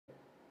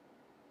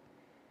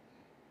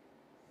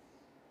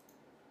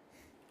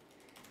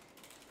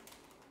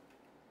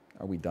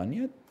Are we done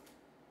yet?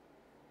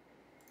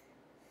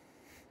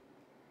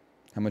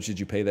 How much did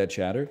you pay that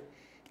chatter?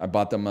 I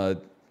bought them a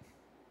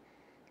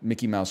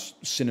Mickey Mouse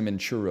cinnamon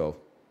churro.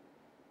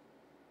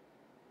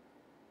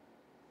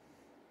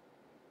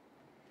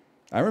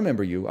 I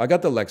remember you. I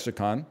got the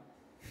lexicon.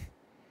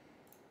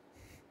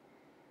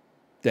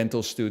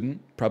 Dental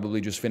student.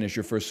 Probably just finished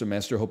your first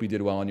semester. Hope you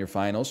did well on your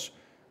finals.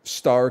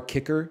 Star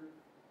kicker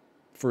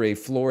for a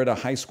Florida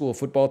high school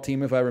football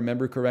team, if I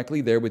remember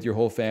correctly, there with your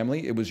whole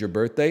family. It was your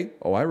birthday.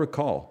 Oh, I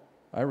recall.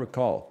 I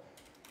recall.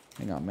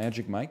 Hang on,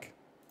 Magic Mike.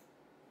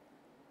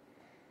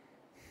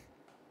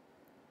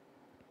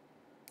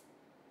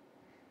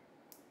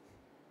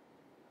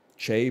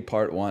 Che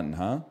Part 1,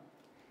 huh? How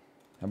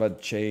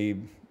about Che?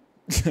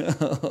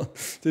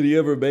 Did he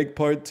ever make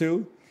Part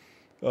 2?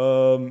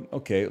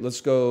 Okay,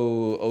 let's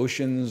go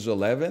Ocean's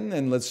 11,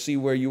 and let's see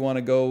where you want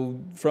to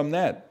go from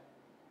that.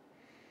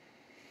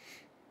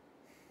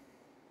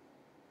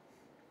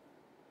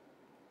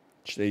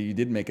 Che, you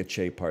did make a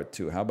Che Part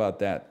 2. How about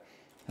that?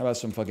 How about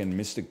some fucking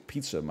Mystic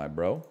Pizza, my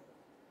bro?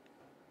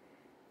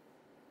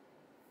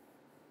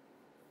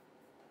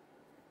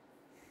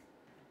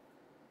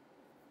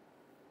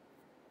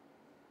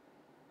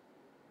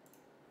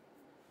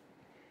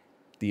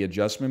 The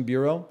Adjustment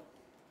Bureau,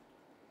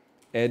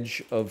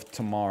 Edge of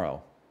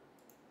Tomorrow.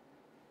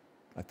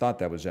 I thought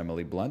that was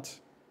Emily Blunt.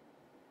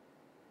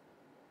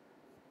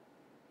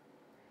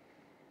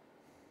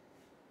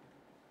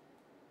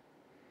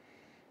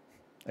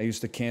 I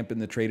used to camp in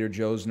the Trader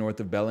Joe's north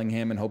of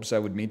Bellingham in hopes I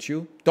would meet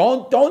you.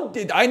 Don't,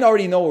 I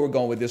already know where we're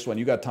going with this one.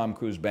 You got Tom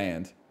Cruise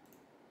banned.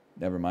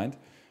 Never mind.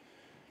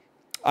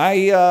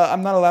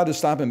 I'm not allowed to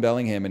stop in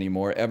Bellingham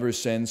anymore ever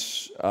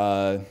since...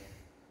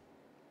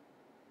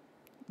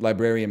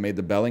 Librarian made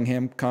the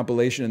Bellingham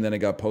compilation, and then it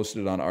got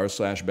posted on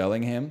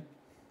r/Bellingham.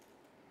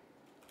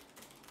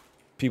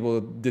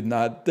 People did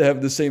not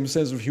have the same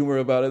sense of humor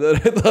about it that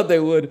I thought they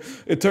would.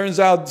 It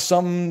turns out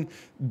some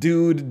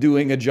dude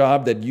doing a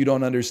job that you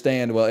don't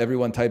understand while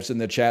everyone types in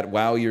the chat,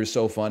 "Wow, you're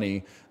so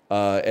funny,"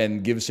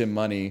 and gives him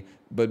money.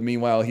 But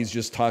meanwhile, he's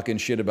just talking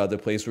shit about the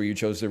place where you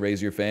chose to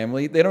raise your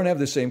family. They don't have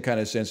the same kind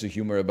of sense of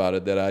humor about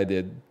it that I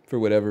did, for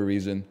whatever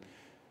reason.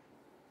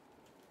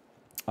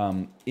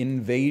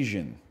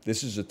 Invasion.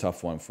 This is a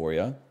tough one for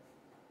you.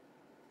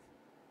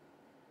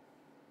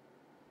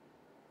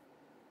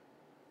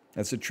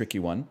 That's a tricky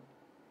one.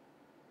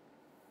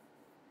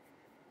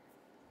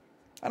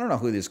 I don't know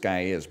who this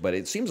guy is, but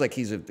it seems like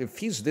if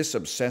he's this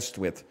obsessed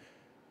with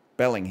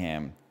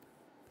Bellingham,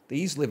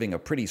 he's living a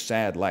pretty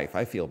sad life.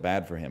 I feel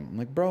bad for him. I'm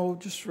like, bro,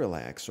 just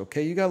relax,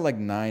 okay? You got like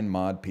 9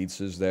 mod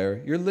pizzas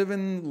there. You're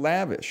living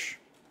lavish.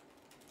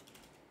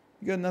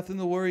 You got nothing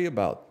to worry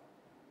about.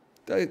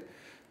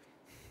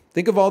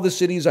 Think of all the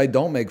cities I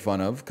don't make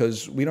fun of,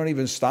 because we don't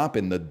even stop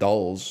in the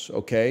dulls,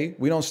 okay?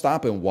 We don't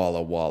stop in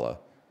Walla Walla.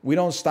 We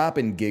don't stop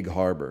in Gig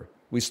Harbor.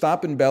 We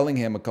stop in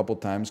Bellingham a couple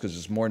times because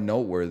it's more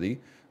noteworthy.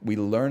 We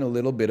learn a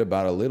little bit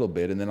about a little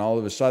bit, and then all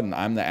of a sudden,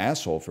 I'm the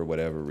asshole for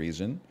whatever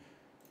reason,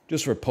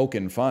 just for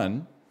poking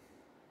fun.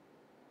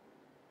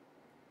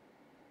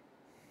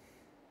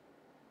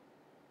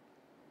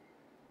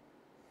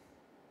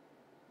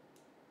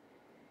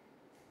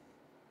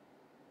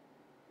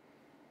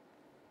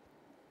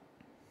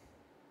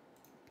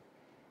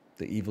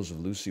 The evils of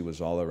Lucy was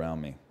all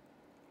around me.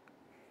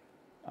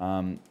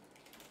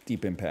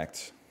 Deep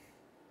Impact.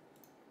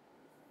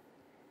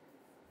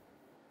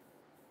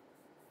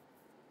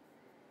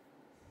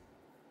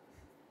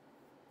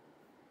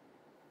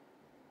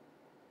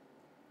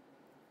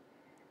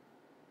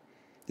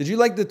 Did you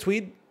like the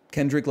tweet?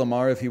 Kendrick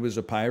Lamar, if he was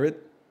a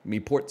pirate? Me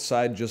port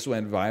side just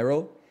went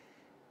viral.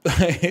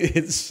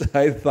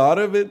 I thought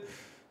of it,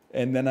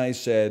 and then I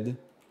said,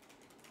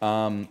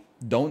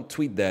 don't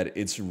tweet that.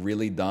 It's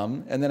really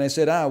dumb. And then I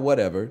said,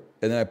 whatever.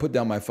 And then I put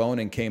down my phone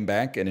and came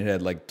back, and it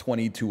had like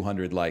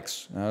 2,200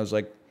 likes. And I was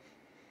like,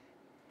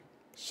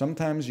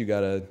 sometimes you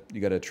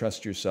gotta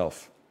trust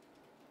yourself.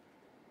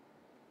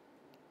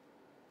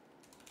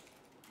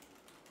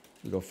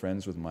 We go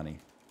friends with money.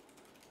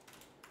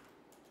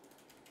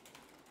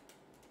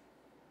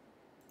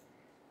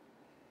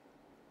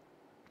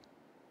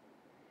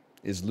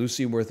 Is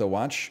Lucy worth a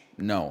watch?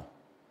 No.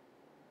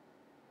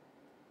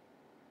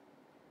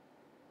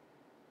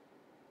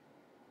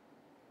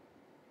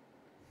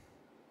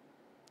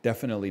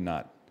 Definitely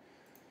not.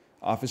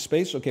 Office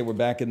Space. Okay, we're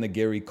back in the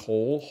Gary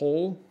Cole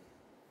hole.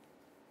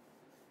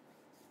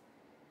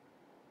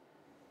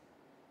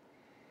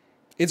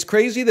 It's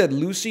crazy that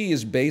Lucy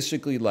is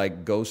basically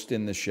like Ghost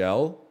in the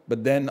Shell,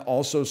 but then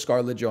also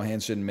Scarlett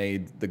Johansson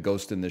made the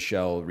Ghost in the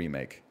Shell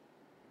remake.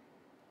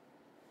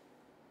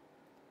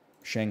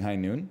 Shanghai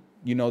Noon.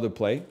 You know the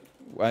play.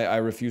 I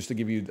refuse to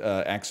give you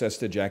access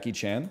to Jackie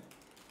Chan.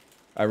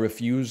 I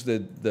refuse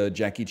the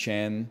Jackie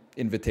Chan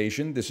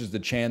invitation. This is the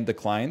Chan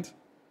declined.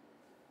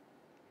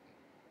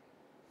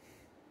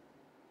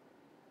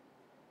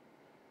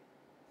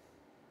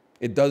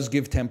 It does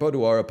give tempo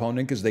to our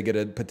opponent because they get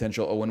a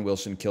potential Owen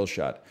Wilson kill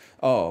shot.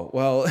 Oh,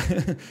 well,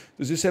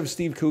 does this have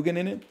Steve Coogan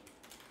in it?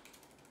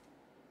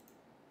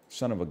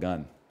 Son of a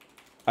gun.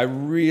 I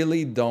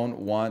really don't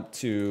want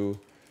to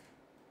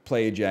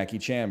play Jackie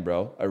Chan,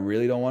 bro. I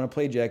really don't want to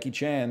play Jackie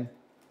Chan.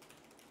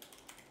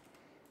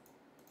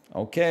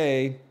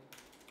 Okay.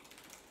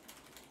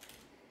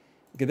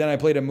 Okay, then I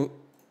played a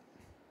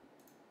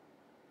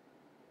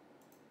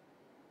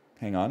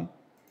Hang on.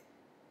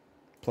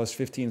 Plus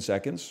 15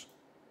 seconds.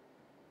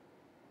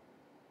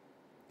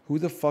 Who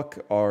the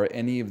fuck are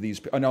any of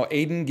these? Oh, no,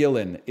 Aidan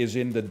Gillen is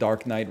in The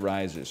Dark Knight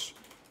Rises.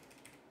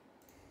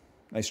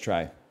 Nice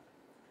try.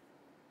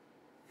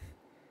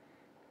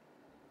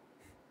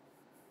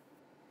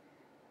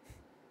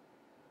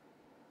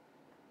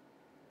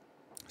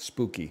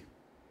 Spooky.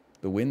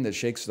 The wind that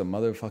shakes the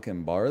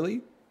motherfucking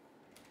barley?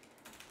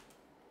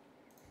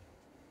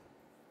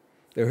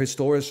 They're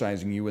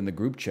historicizing you in the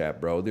group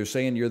chat, bro. They're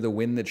saying you're the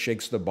wind that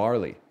shakes the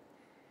barley.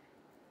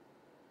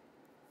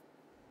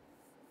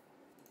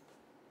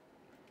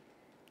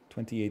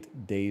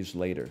 "28 days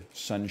later.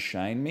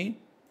 Sunshine me?"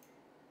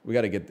 We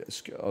got to get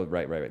this. Oh,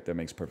 right. That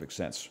makes perfect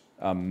sense.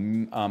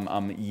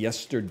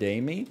 Yesterday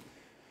me?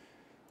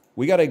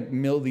 We got to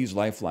mill these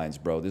lifelines,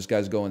 bro. This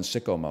guy's going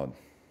sicko mode.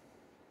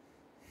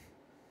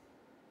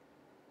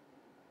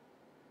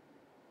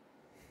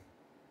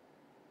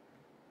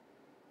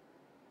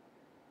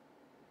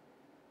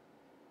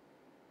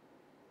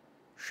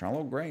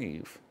 Shallow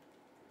grave.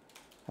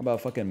 How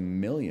about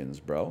fucking Millions,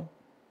 bro?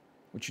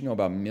 What you know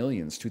about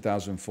Millions,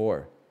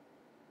 2004?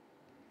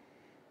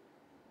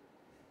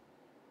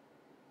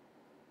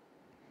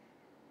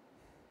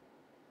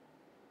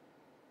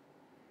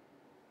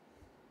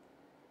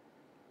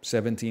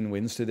 "17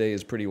 wins today"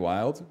 is pretty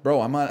wild.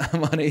 Bro, I'm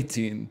on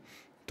 18.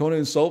 Don't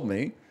insult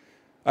me.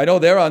 I know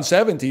they're on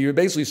 70. You're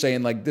basically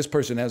saying, like, this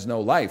person has no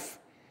life.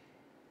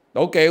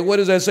 Okay, what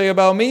does that say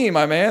about me,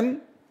 my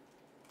man?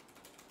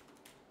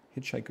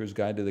 Hitchhiker's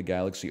Guide to the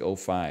Galaxy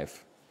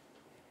 05.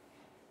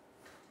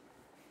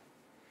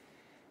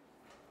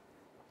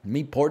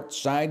 Me port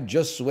side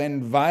just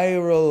went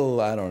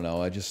viral. I don't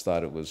know. I just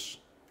thought it was...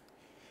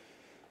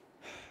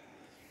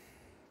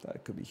 thought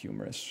it could be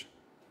humorous.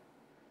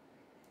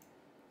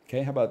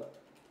 Okay, how about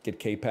get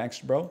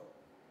K-Paxed, bro?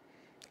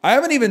 I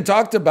haven't even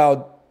talked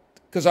about...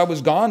 because I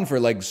was gone for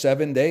like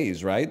 7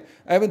 days, right?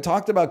 I haven't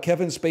talked about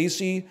Kevin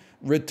Spacey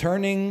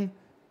returning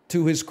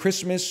to his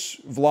Christmas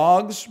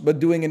vlogs, but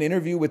doing an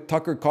interview with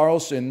Tucker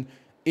Carlson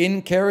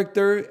in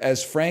character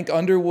as Frank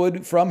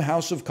Underwood from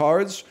House of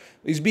Cards.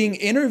 He's being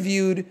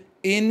interviewed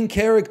in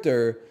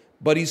character,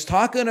 but he's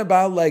talking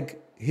about like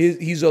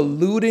he's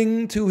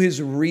alluding to his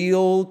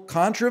real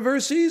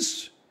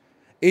controversies.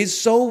 It's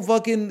so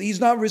fucking, he's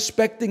not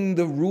respecting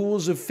the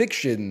rules of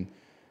fiction.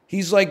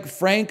 He's like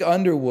Frank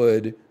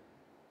Underwood,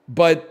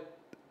 but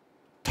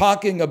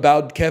talking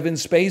about Kevin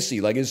Spacey.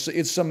 Like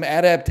it's some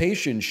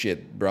adaptation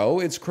shit,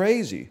 bro. It's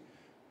crazy.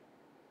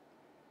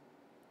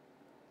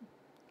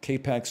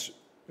 K-Pax,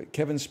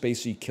 Kevin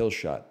Spacey kill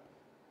shot.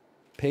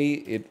 Pay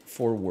it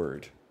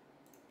forward.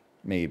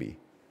 Maybe.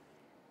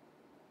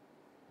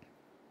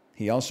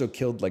 He also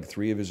killed like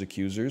 3 of his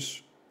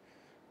accusers.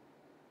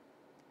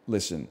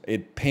 Listen,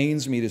 it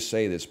pains me to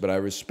say this, but I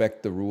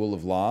respect the rule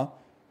of law.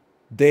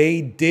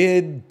 They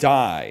did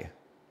die.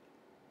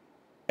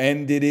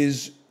 And it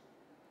is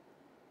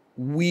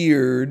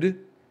weird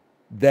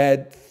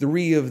that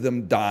 3 of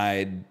them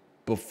died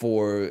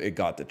before it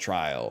got to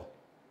trial.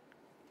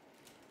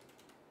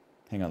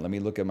 Hang on, let me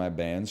look at my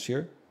bans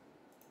here.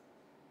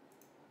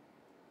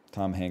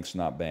 Tom Hanks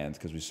not banned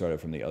because we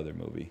started from the other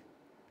movie.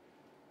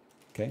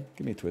 Okay,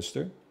 give me a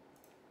Twister.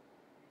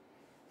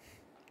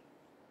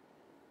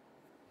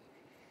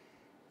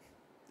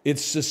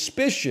 It's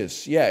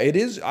suspicious. Yeah, it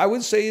is. I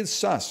would say it's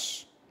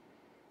sus.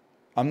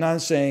 I'm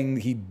not saying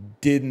he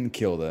didn't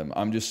kill them.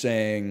 I'm just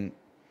saying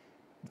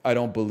I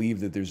don't believe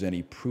that there's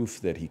any proof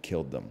that he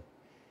killed them.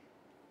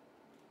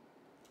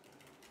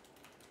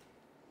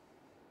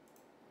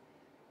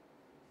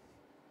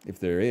 If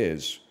there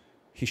is,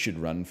 he should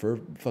run for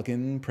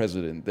fucking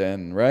president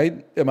then,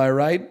 right? Am I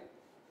right?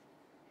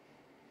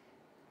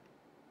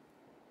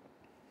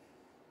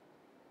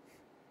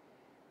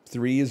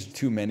 Three is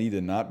too many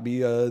to not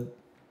be a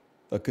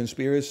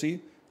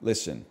conspiracy.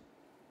 Listen,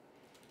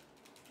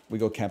 we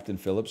go Captain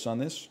Phillips on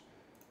this.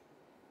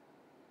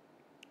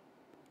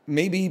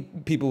 Maybe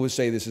people would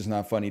say this is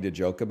not funny to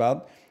joke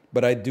about,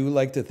 but I do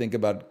like to think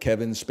about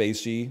Kevin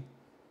Spacey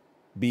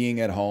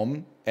being at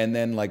home and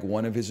then like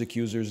one of his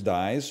accusers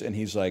dies and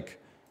he's like,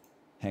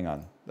 hang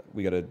on,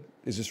 we gotta,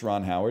 is this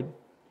Ron Howard?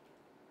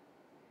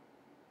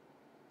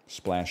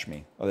 Splash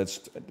Me. Oh,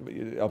 that's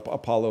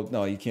Apollo.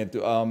 No, you can't do,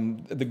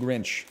 The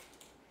Grinch.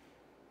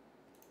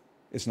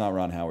 It's not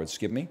Ron Howard.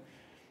 Skip me.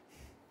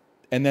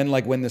 And then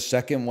like when the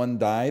second one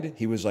died,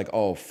 he was like,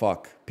 oh,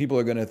 fuck. People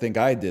are going to think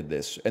I did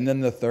this. And then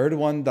the third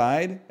one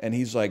died and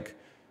he's like,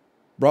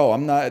 bro,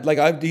 I'm not,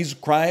 like, he's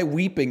crying,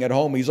 weeping at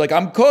home. He's like,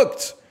 I'm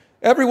cooked.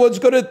 Everyone's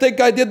going to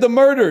think I did the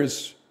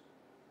murders.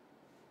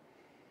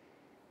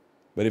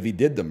 But if he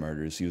did the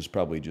murders, he was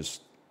probably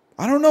just,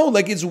 I don't know,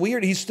 like it's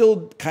weird. He's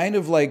still kind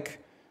of like,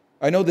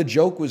 I know the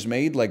joke was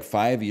made like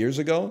 5 years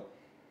ago.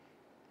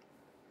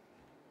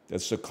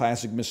 That's a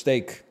classic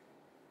mistake.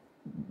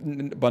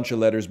 bunch of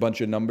letters,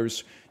 bunch of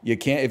numbers. You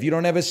can't, if you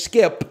don't have a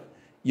skip,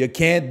 you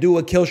can't do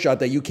a kill shot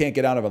that you can't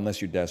get out of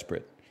unless you're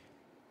desperate.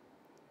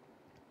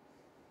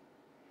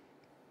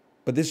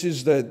 But this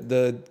is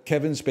the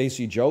Kevin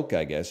Spacey joke,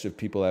 I guess, if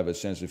people have a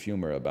sense of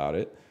humor about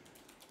it,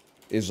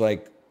 is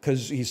like,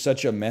 because he's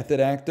such a method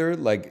actor,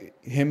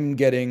 like him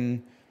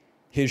getting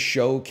his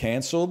show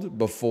canceled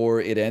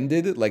before it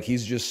ended, like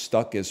he's just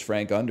stuck as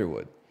Frank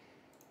Underwood.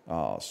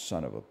 Oh,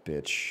 son of a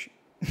bitch.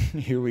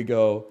 Here we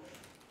go.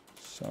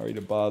 Sorry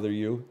to bother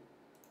you.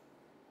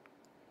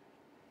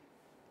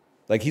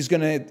 Like he's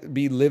going to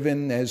be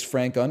living as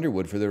Frank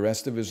Underwood for the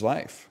rest of his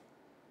life.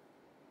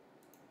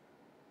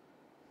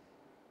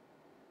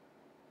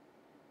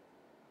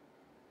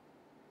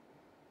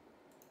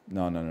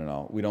 No, no, no,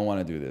 no. We don't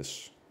want to do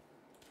this.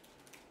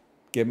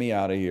 Get me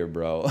out of here,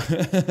 bro.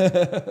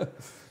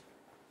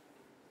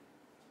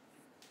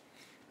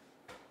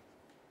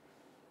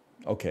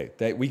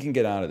 Okay, we can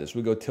get out of this.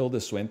 We go Tilda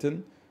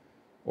Swinton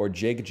or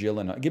Jake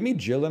Gyllenhaal. Give me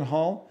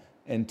Gyllenhaal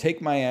and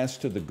take my ass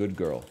to the good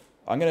girl.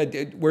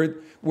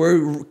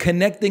 We're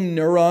connecting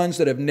neurons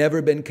that have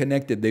never been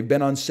connected. They've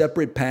been on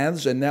separate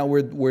paths, and now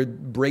we're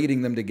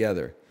braiding them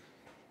together.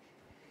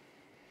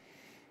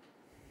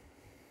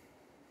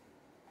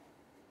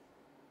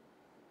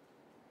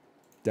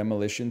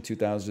 Demolition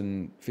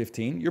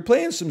 2015. You're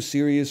playing some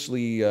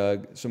seriously,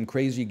 some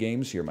crazy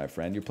games here, my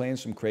friend. You're playing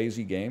some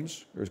crazy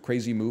games, or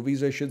crazy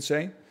movies, I should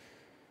say.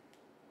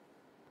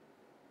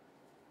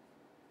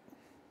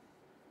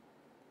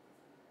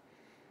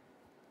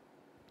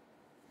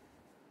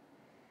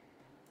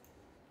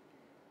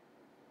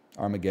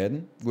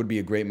 Armageddon would be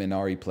a great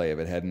Minari play if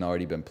it hadn't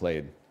already been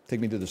played.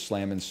 Take me to the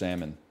Slammin'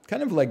 Salmon.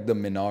 Kind of like the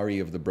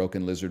Minari of the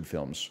Broken Lizard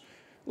films.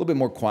 A little bit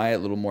more quiet, a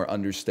little more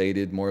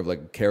understated, more of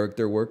like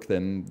character work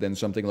than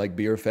something like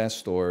Beer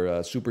Fest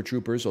or Super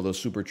Troopers, although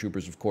Super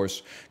Troopers, of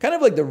course, kind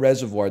of like the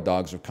Reservoir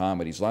Dogs of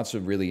comedies. Lots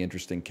of really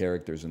interesting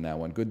characters in that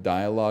one. Good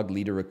dialogue,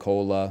 Lita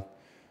Ricola,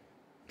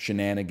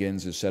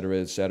 shenanigans, etc.,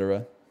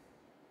 etc.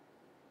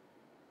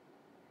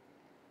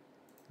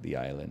 The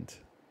Island.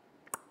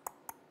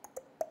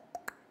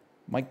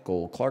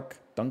 Michael Clark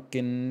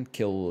Duncan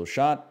kill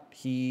shot.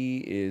 He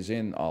is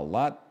in a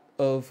lot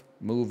of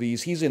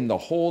movies. He's in the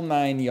whole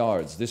 9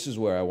 yards. This is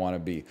where I want to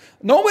be.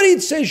 Nobody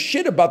says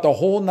shit about the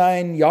whole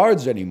 9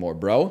 yards anymore,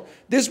 bro.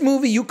 This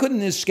movie, you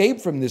couldn't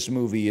escape from this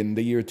movie in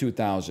the year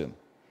 2000.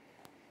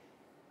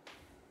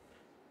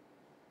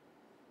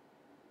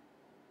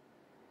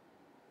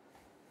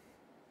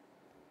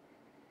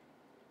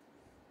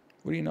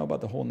 What do you know about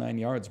the whole 9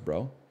 yards,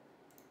 bro?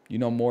 You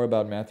know more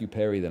about Matthew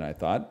Perry than I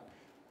thought.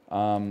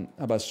 How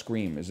about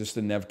Scream? Is this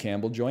the Nev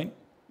Campbell joint?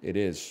 It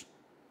is.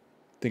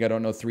 Think I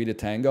don't know 3 to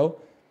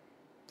Tango?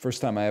 First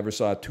time I ever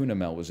saw a tuna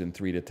melt was in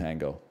 3 to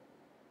Tango.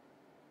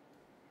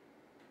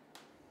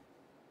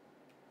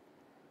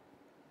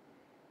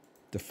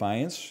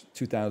 Defiance,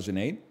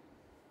 2008.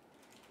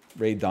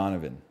 Ray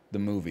Donovan, the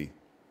movie.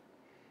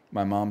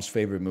 My mom's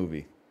favorite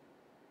movie.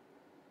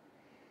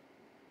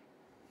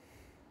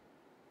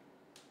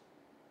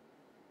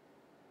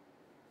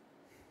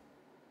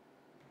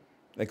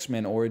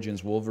 X-Men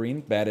Origins Wolverine,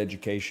 Bad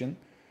Education.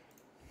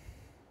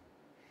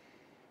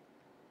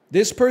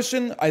 This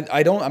person,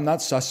 I'm not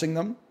sussing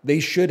them. They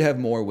should have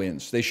more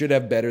wins. They should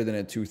have better than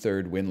a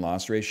 2/3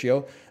 win-loss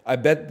ratio. I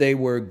bet they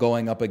were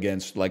going up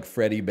against like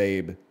Freddie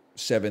Babe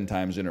 7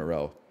 times in a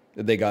row.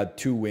 They got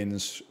 2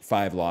 wins,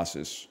 5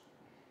 losses.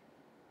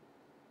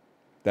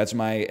 That's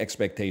my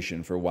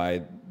expectation for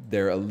why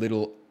they're a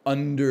little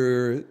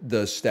under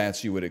the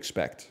stats you would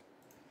expect.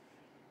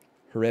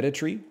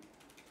 Hereditary,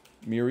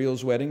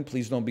 Muriel's Wedding,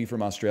 Please Don't Be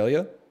from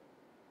Australia.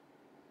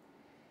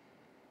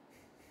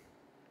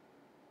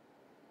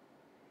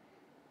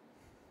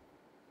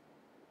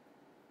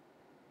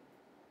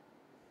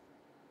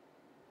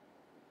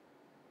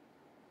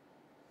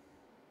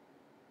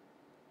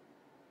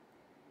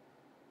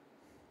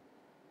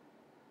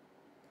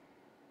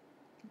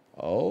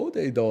 Oh,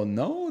 they don't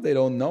know. They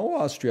don't know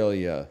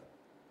Australia.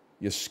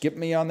 You skip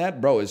me on that?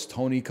 Bro, it's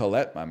Tony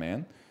Collette, my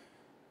man.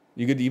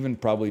 You could even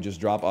probably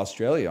just drop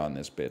Australia on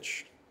this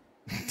bitch.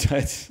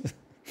 That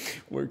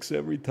works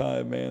every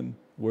time, man.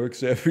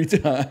 Works every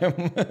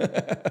time.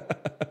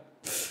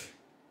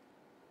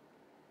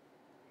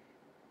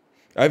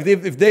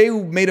 If they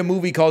made a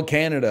movie called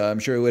Canada, I'm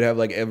sure it would have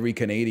like every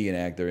Canadian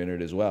actor in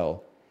it as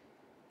well.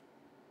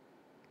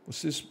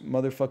 What's this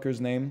motherfucker's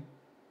name?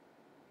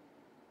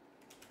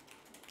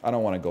 I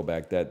don't want to go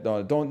back that.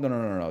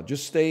 No.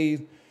 Just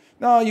stay.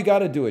 No, you got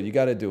to do it. You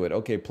got to do it.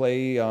 Okay,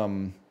 play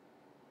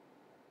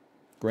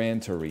Gran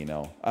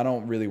Torino. I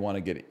don't really want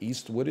to get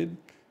Eastwooded.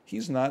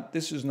 He's not.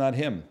 This is not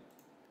him.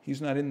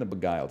 He's not in The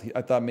Beguiled.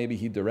 I thought maybe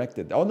he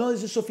directed. Oh, no,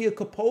 this is Sofia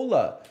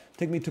Coppola.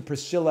 Take Me to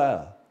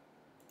Priscilla.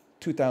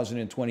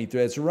 2023.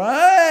 That's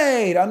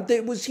right.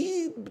 Was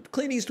he,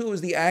 Clint Eastwood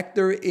was the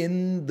actor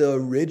in the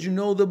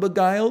original The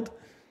Beguiled?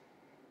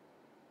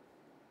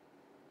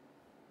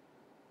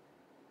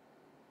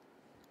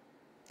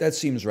 That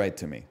seems right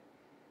to me.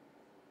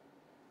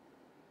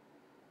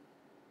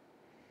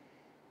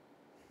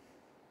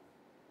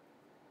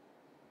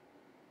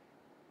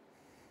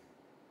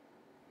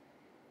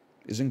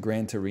 Isn't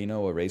Gran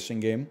Torino a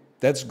racing game?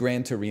 That's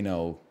Gran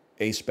Torino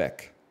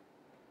A-Spec.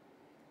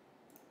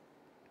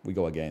 We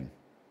go again.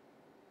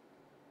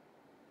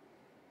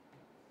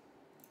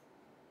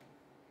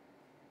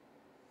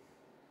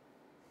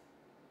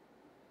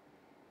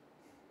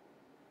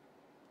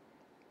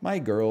 My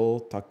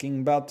girl, talking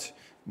about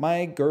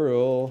my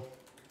girl.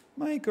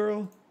 My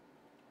girl.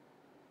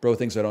 Bro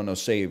thinks I don't know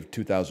Saved,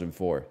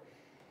 2004.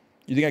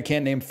 You think I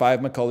can't name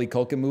 5 Macaulay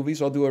Culkin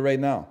movies? I'll do it right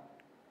now.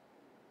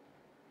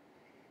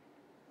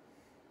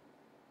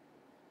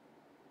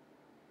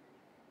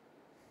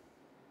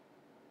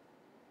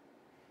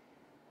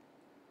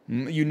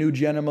 You knew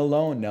Jenna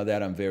Malone. Now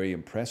that I'm very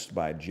impressed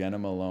by Jenna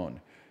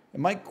Malone.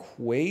 Am I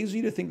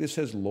crazy to think this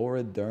has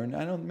Laura Dern?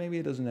 I don't. Maybe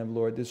it doesn't have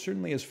Laura. This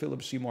certainly has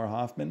Philip Seymour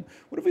Hoffman.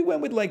 What if we went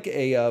with like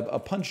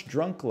a Punch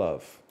Drunk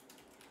Love?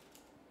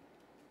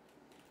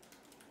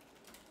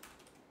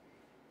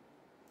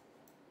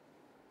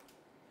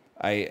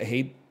 I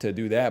hate to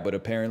do that, but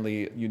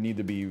apparently you need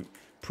to be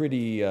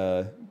pretty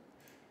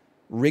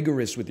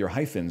rigorous with your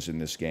hyphens in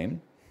this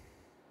game.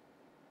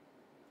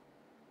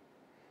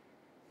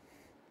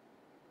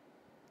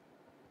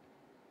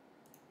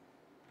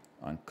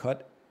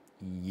 Uncut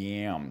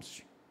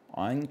yams.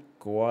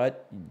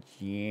 Uncut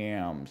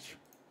yams.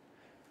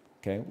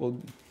 Okay,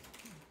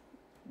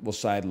 we'll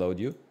side load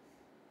you.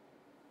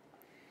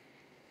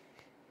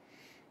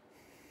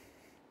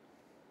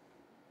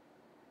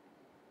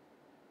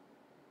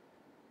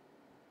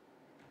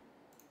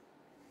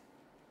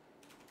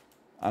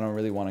 I don't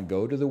really want to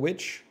go to The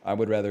Witch. I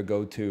would rather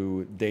go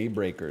to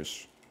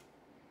Daybreakers.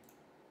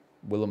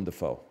 Willem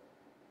Dafoe.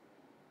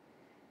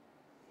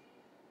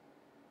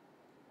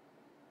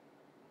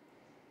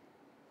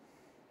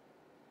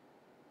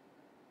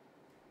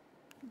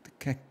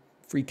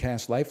 Free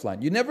cast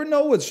lifeline. You never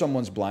know what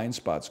someone's blind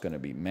spot's going to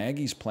be.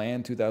 Maggie's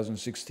Plan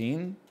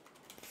 2016?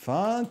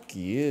 Fuck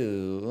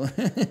you.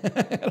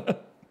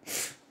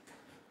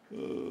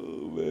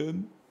 Oh,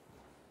 man.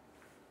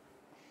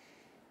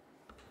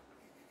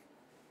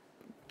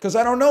 Because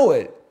I don't know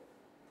it.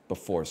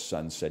 Before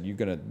Sunset. You're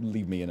going to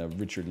leave me in a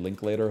Richard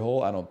Linklater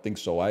hole? I don't think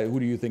so. Who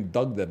do you think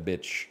dug the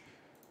bitch?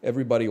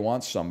 Everybody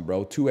wants some,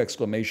 bro. 2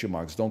 exclamation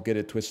marks. Don't get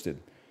it twisted.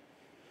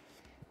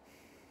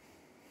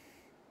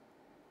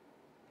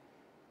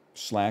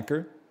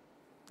 Slacker?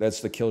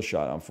 That's the kill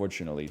shot,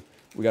 unfortunately.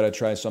 We got to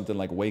try something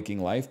like Waking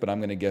Life, but I'm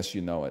going to guess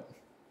you know it.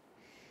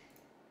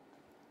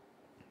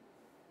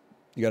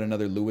 You got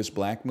another Lewis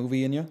Black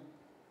movie in you?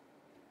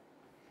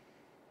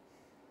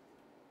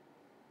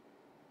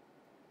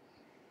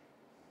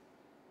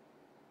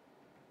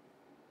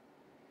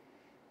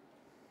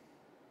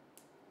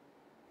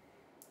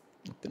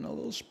 Looking a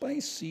little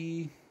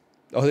spicy.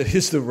 Oh, that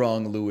is the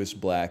wrong Lewis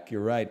Black.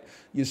 You're right.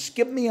 You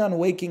skip me on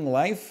Waking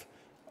Life?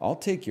 I'll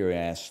take your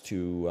ass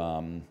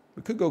to,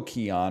 we could go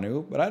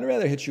Keanu, but I'd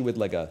rather hit you with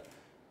like a,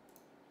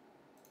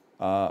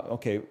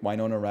 okay,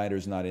 Winona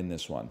Ryder's not in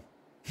this one.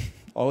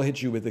 I'll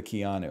hit you with a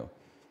Keanu.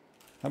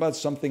 How about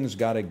Something's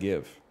Gotta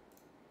Give?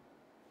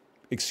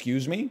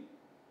 Excuse me?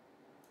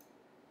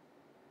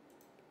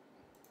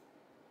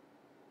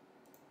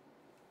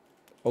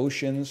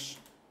 Ocean's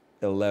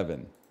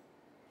 11.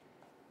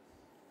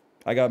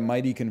 I got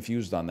mighty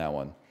confused on that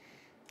one.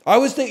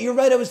 You're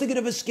right, I was thinking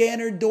of a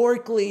Scanner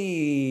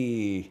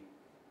Dorkly.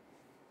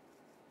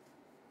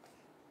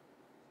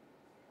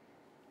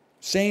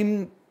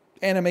 Same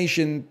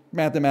animation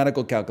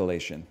mathematical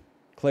calculation.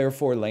 Claire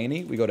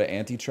Forlaney, we go to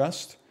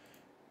Antitrust.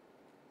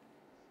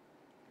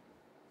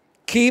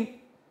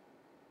 Keep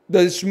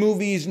this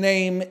movie's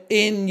name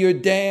in your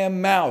damn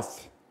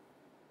mouth.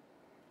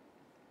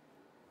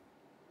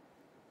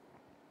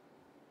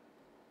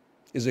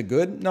 Is it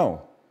good?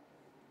 No.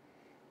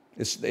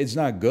 It's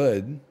not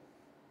good.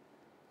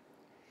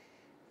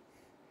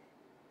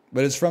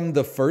 But it's from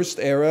the first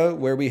era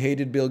where we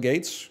hated Bill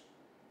Gates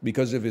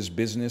because of his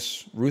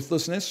business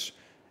ruthlessness.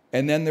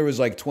 And then there was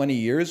like 20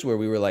 years where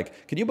we were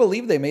like, can you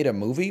believe they made a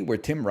movie where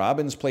Tim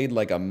Robbins played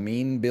like a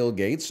mean Bill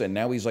Gates and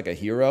now he's like a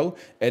hero?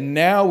 And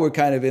now we're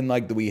kind of in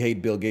like the we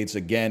hate Bill Gates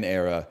again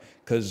era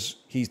because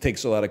he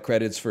takes a lot of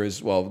credits for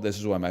his, well, this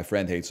is why my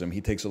friend hates him. He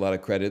takes a lot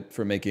of credit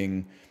for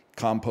making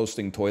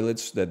composting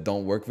toilets that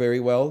don't work very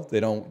well. They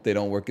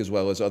don't work as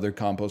well as other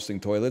composting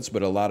toilets,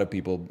 but a lot of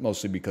people,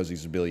 mostly because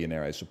he's a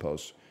billionaire, I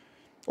suppose.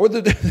 Or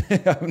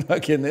I'm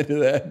not getting into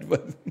that,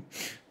 but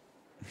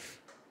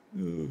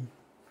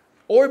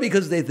or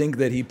because they think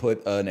that he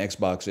put an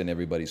Xbox in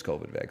everybody's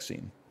COVID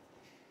vaccine.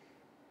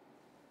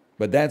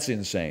 But that's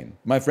insane.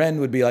 My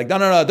friend would be like, no,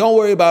 don't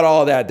worry about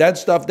all that. That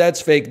stuff,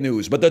 that's fake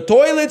news. But the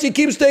toilets, he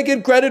keeps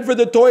taking credit for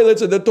the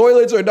toilets, and the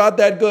toilets are not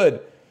that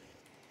good.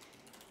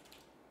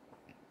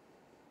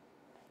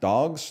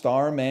 Dog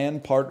Star Man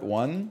Part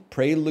 1?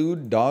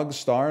 Prelude Dog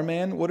Star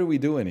Man? What are we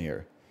doing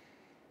here?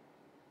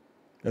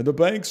 And the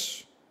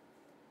banks.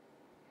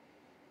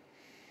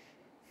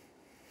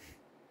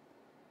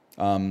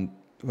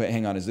 Wait,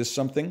 hang on, is this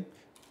something?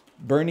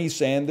 Bernie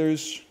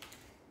Sanders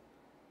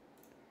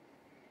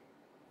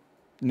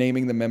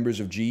naming the members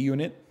of G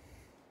Unit.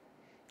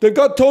 They've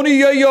got Tony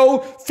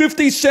Yayo.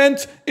 50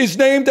 Cent is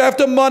named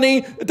after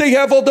money. They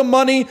have all the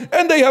money,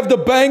 and they have the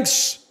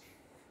banks.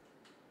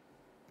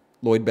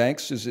 Lloyd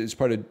Banks is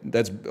part of,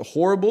 that's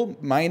horrible.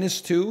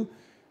 -2.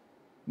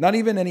 Not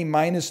even any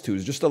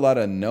 -2s, just a lot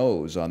of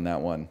no's on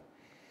that one.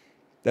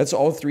 That's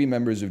all 3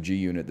 members of G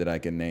Unit that I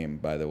can name,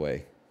 by the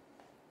way.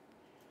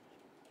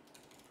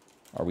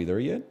 Are we there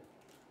yet?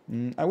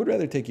 I would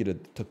rather take you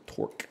to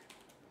Torque.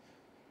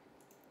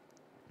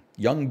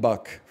 Young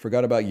Buck.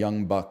 Forgot about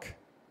Young Buck.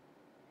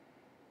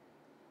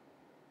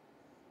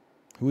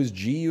 Who is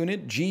G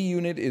Unit? G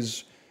Unit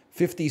is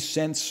 50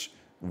 Cent's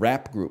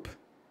rap group.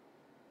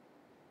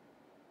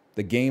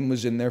 The Game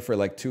was in there for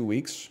like 2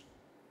 weeks.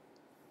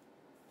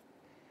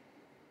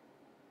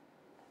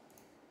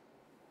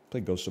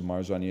 Play Ghost of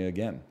Mars on you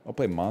again. I'll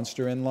play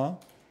Monster-in-Law.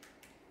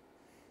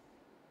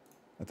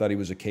 I thought he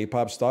was a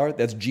K-pop star.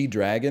 That's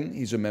G-Dragon.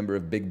 He's a member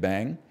of Big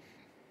Bang.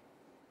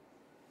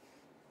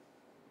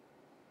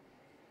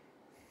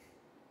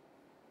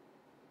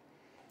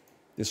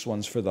 This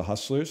one's for the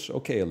Hustlers.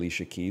 Okay,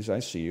 Alicia Keys, I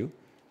see you.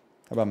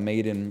 How about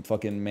Made in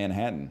fucking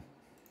Manhattan?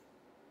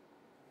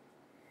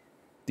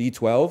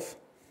 D12.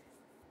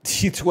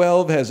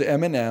 D12 has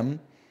Eminem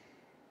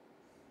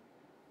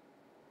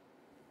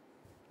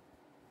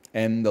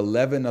and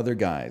 11 other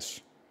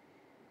guys.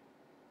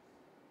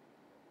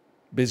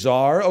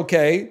 Bizarre,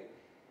 okay.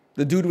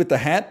 The dude with the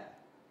hat.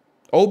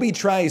 Obi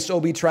Trice.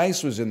 Obi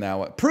Trice was in that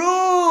one.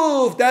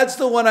 Proof! That's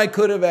the one I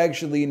could have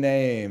actually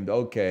named.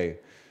 Okay.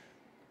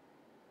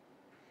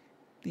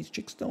 These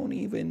chicks don't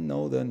even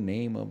know the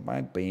name of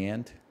my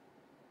band.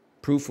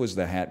 Proof was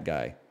the hat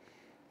guy.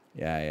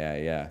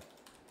 Yeah.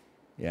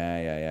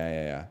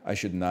 I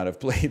should not have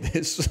played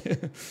this.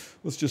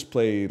 Let's just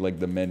play like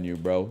the menu,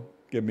 bro.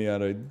 Get me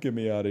out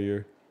of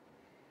here.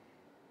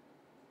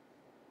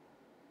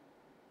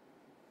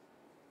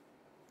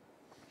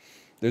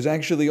 There's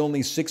actually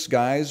only 6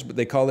 guys, but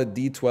they call it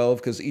D12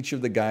 because each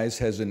of the guys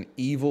has an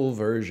evil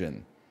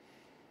version.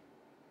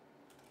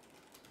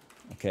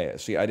 Okay,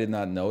 see, I did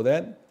not know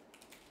that.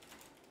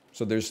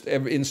 So there's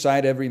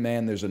inside every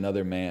man, there's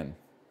another man.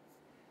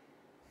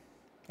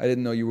 I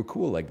didn't know you were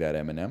cool like that,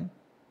 Eminem.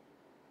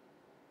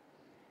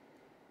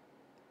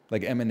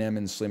 Like Eminem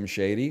and Slim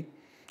Shady.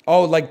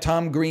 Oh, like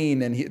Tom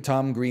Green and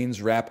Tom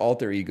Green's rap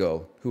alter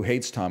ego, who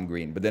hates Tom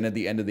Green. But then at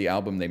the end of the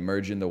album, they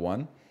merge into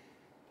one.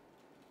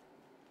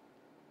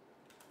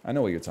 I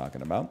know what you're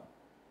talking about.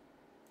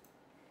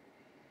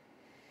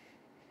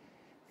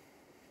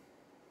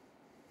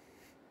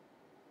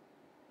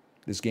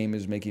 This game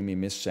is making me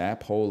miss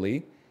Sap.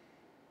 Holy.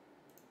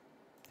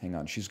 Hang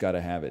on, she's got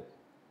to have it.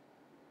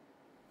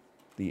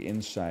 The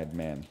Inside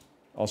Man,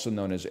 also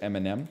known as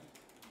Eminem.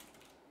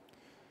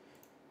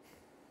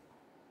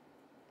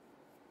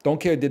 Don't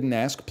care, didn't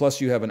ask.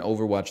 Plus, you have an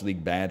Overwatch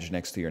League badge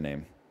next to your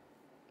name.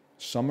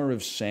 Summer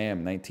of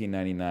Sam,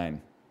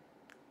 1999.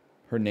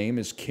 Her name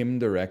is Kim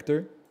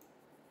Director.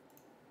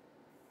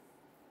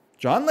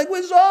 John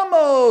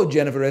Leguizamo,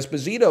 Jennifer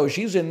Esposito.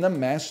 She's in The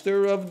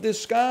Master of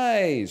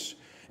Disguise.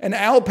 And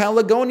Al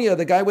Palagonia,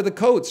 the guy with the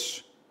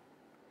coats.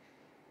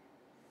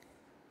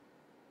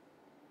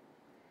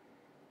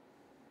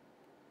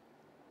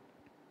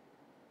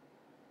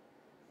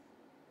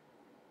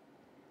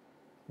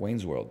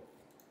 Wayne's World.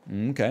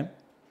 Okay.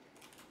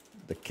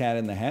 The Cat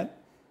in the Hat,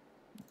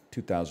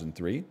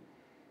 2003.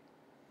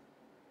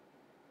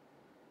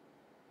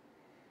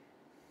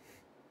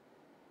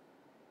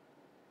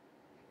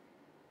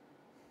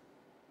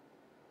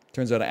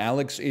 Turns out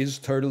Alex is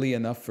turtly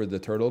enough for the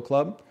Turtle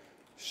Club.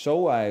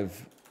 So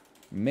I've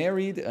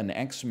married an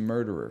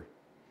ex-murderer.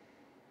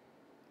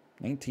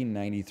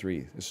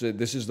 1993.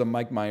 This is the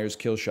Mike Myers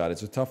kill shot.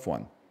 It's a tough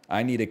one.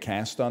 I need a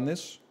cast on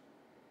this.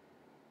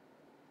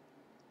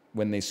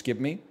 When they skip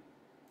me.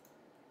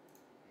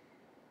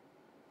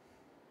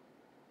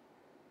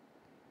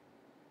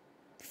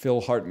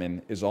 Phil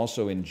Hartman is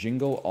also in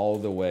Jingle All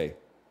the Way.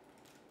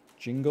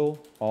 Jingle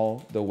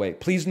All the Way.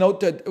 Please note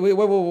that,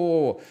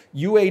 whoa.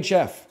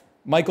 UHF,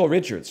 Michael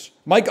Richards.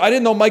 I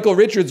didn't know Michael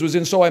Richards was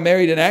in So I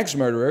Married an Axe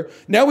Murderer.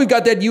 Now we've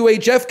got that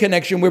UHF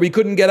connection where we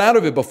couldn't get out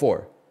of it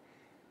before.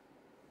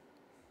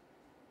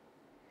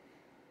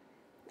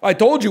 I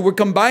told you, we're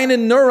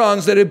combining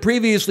neurons that had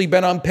previously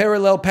been on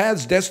parallel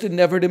paths destined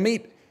never to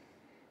meet.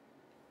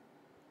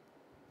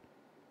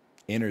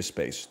 Inner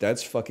Space.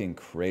 That's fucking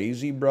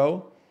crazy,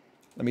 bro.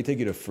 Let me take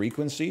you to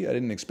Frequency. I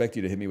didn't expect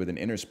you to hit me with an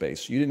Inner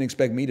Space. You didn't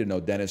expect me to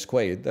know Dennis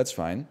Quaid. That's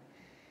fine.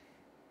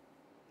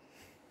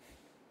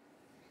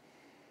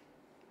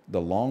 The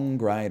Long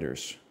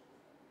Gliders.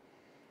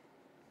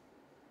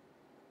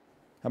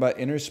 How about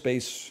Inner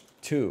Space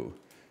 2?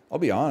 I'll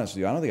be honest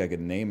with you, I don't think I could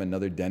name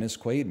another Dennis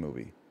Quaid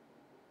movie.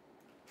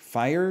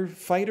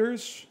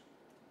 Firefighters?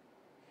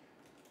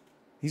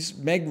 He's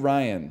Meg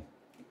Ryan.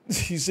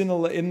 He's in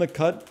the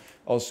cut.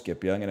 I'll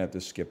skip you. I'm going to have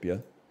to skip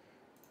you.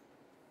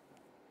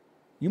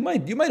 You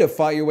might have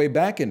fought your way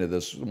back into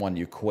this one,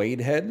 you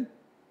Quaid head.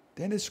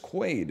 Dennis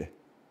Quaid.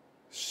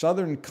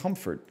 Southern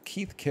Comfort.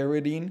 Keith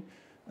Carradine.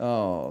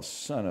 Oh,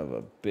 son of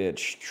a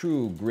bitch.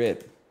 True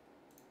Grit.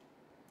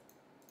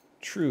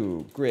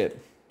 True Grit.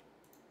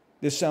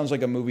 This sounds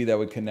like a movie that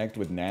would connect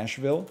with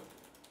Nashville.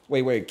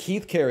 Wait.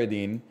 Keith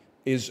Carradine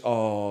is...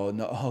 Oh,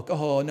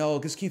 no,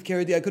 because Keith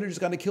Carradine... I could have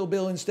just gone to Kill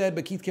Bill instead,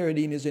 but Keith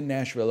Carradine is in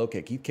Nashville.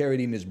 Okay, Keith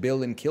Carradine is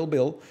Bill in Kill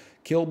Bill.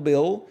 Kill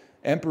Bill,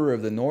 Emperor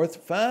of the North.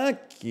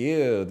 Fuck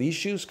you. These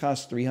shoes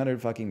cost $300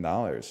 fucking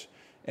dollars.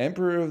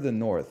 Emperor of the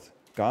North.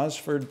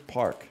 Gosford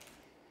Park.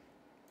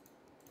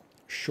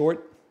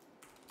 Short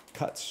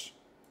cuts.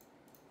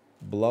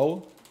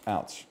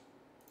 Blowouts.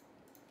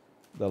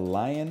 The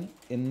Lion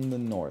in the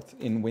North.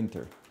 In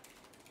winter.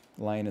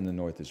 Lion in the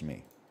North is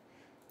me.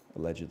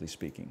 Allegedly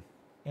speaking.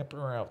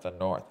 Emperor of the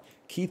North.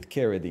 Keith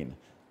Carradine.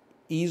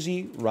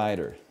 Easy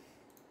Rider.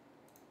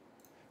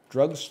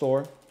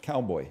 Drugstore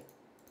Cowboy.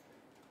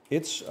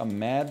 It's a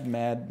mad,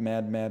 mad,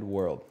 mad, mad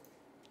world.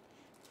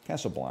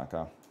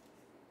 Casablanca.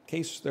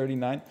 Case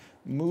 39.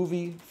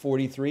 Movie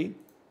 43.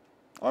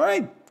 All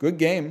right. Good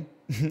game.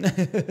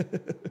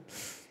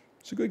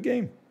 It's a good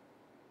game.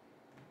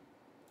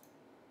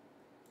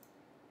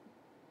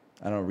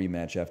 I don't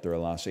rematch after a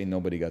loss. Ain't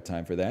nobody got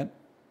time for that.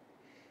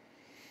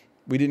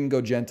 We didn't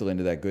go gentle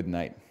into that good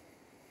night.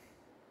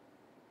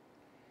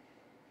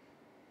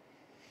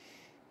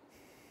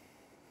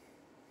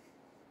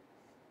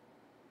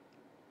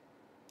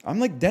 I'm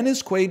like,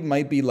 Dennis Quaid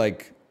might be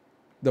like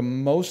the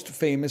most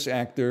famous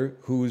actor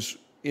who's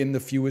in the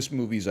fewest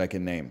movies I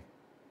can name.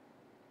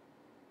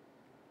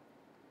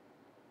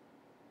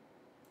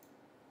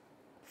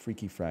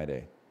 Freaky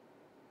Friday.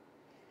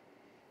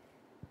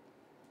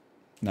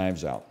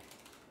 Knives Out.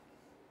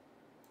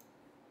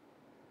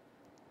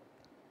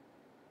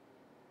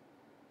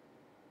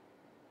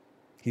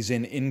 He's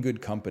in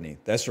Good Company.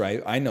 That's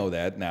right. I know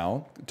that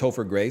now.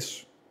 Topher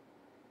Grace.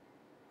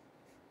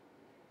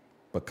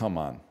 But come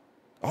on.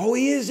 Oh,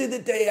 he is in The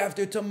Day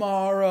After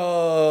Tomorrow.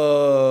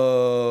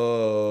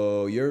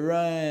 You're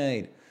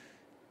right.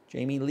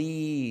 Jamie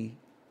Lee.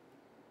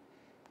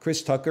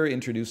 Chris Tucker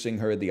introducing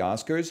her at the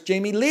Oscars.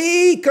 Jamie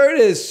Lee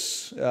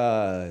Curtis.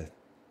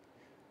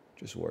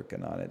 Just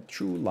working on it.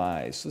 True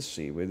Lies. Let's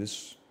see. Wait,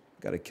 this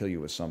got to kill you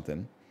with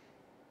something.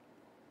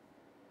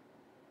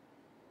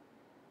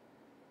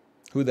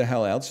 Who the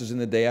hell else is in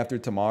The Day After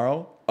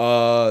Tomorrow?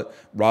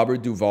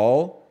 Robert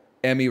Duvall,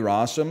 Emmy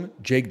Rossum,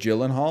 Jake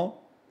Gyllenhaal.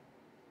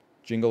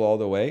 Jingle All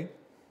the Way.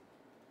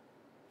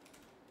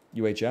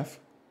 UHF.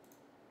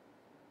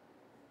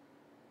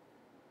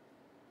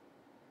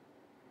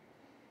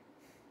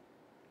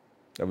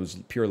 That was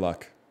pure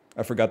luck.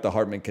 I forgot the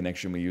Hartman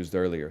connection we used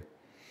earlier.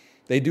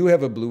 They do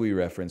have a Bluey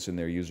reference in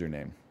their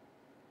username.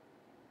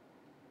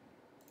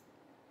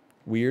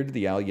 Weird,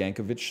 the Al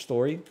Yankovic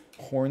story.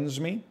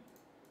 Hornsby.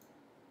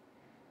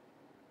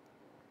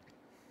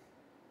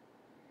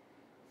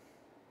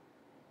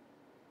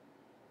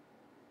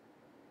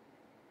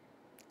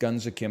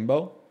 Guns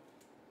Akimbo.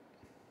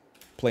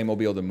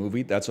 Playmobil the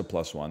movie. That's a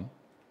 +1.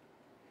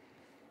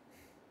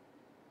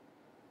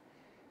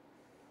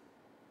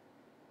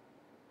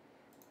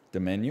 The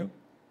Menu.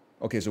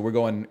 Okay, so we're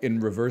going in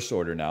reverse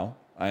order now.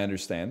 I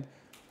understand.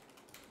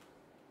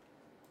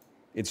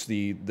 It's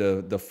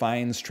the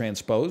fines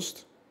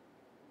transposed.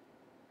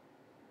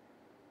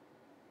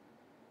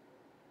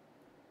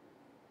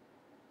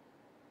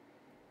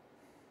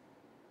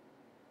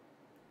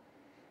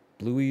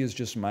 Bluey is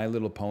just My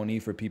Little Pony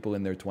for people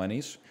in their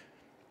 20s.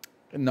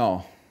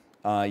 No,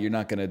 you're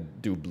not going to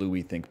do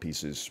Bluey think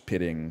pieces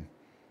pitting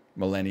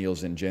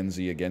millennials and Gen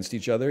Z against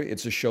each other.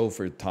 It's a show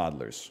for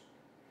toddlers.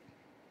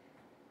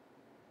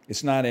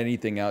 It's not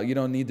anything else. You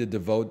don't need to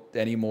devote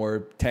any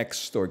more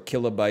text or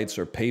kilobytes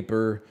or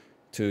paper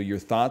to your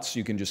thoughts.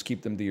 You can just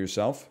keep them to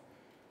yourself.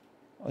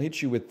 I'll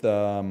hit you with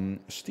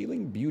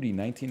Stealing Beauty,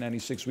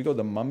 1996. We go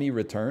The Mummy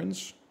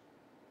Returns.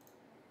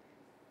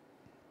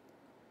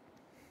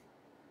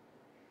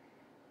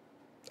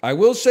 I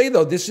will say,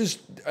 though, this is,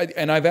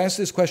 and I've asked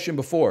this question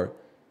before,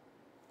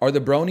 are the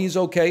bronies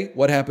okay?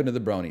 What happened to the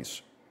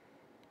bronies?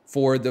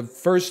 For the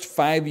first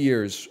 5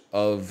 years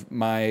of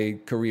my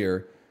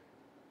career,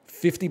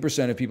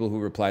 50% of people who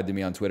replied to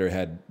me on Twitter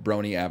had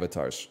brony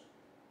avatars.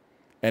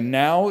 And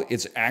now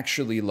it's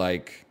actually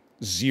like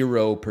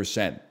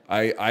 0%.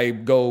 I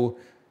go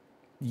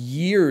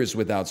years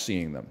without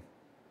seeing them.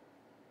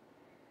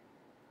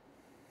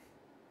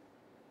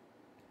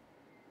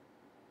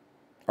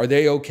 Are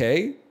they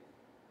okay?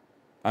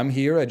 I'm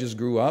here. I just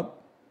grew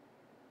up.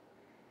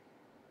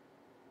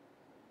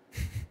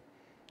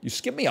 You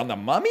skip me on the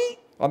mummy?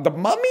 On the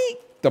mummy?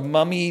 The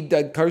mummy,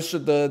 the curse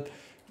of the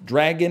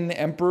dragon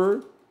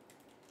emperor?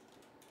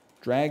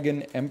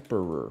 Dragon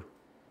emperor.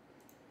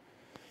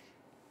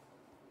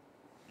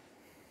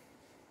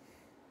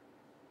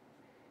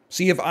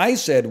 See, if I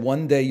said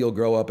one day you'll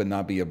grow up and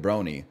not be a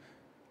brony,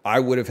 I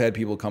would have had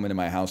people come into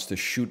my house to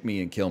shoot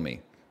me and kill me.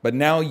 But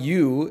now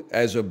you,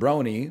 as a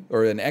brony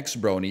or an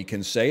ex-brony,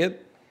 can say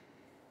it.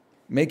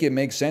 Make it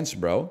make sense,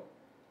 bro.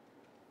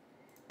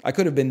 I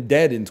could have been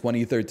dead in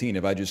 2013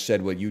 if I just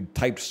said what you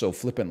typed so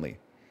flippantly.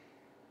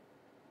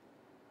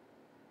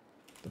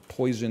 The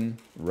Poison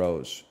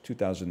Rose,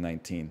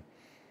 2019.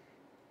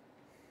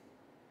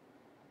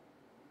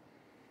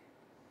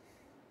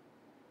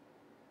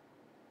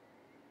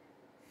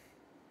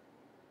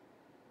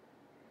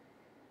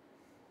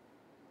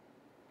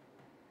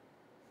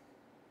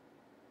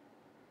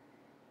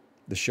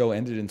 The show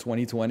ended in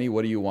 2020.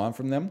 What do you want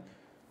from them?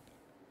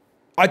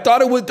 I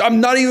thought it was,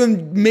 I'm not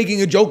even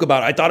making a joke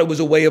about it. I thought it was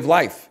a way of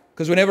life.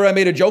 Because whenever I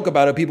made a joke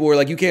about it, people were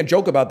like, you can't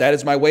joke about that.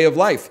 It's my way of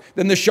life.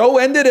 Then the show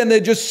ended and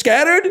they just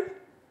scattered.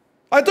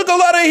 I took a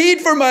lot of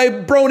heat for my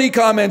brony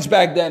comments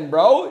back then,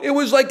 bro. It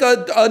was like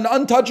an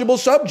untouchable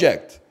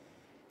subject.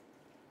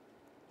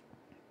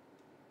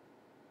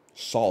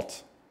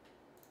 Salt.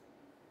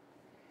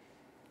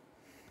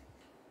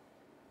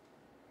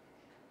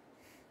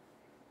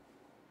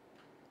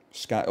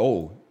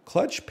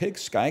 Clutch pick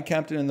Sky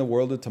Captain in the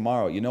World of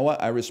Tomorrow. You know what?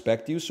 I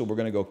respect you, so we're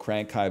going to go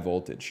crank high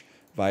voltage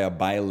via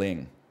Bai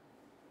Ling.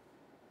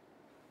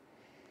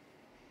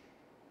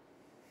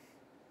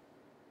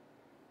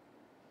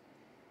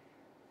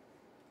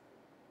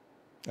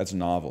 That's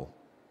novel.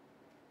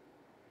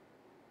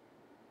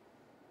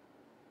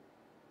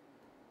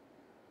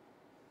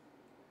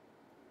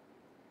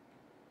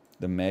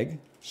 The Meg,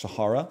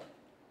 Sahara.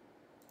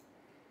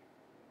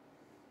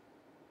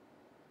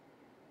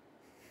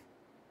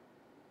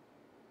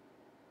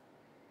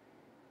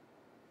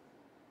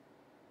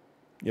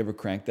 You ever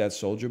cranked that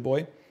Soldier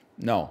Boy?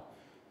 No.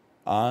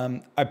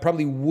 I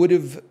probably would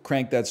have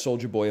cranked that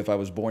Soldier Boy if I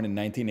was born in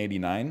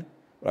 1989,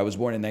 but I was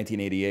born in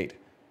 1988.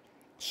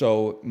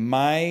 So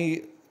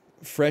my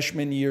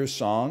freshman year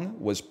song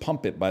was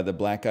Pump It by the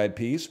Black Eyed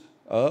Peas.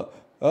 And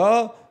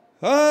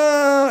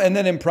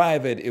then in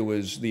private, it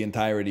was the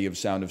entirety of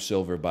Sound of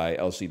Silver by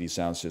LCD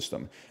Sound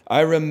System.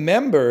 I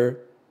remember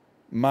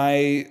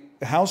my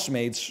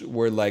housemates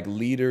were like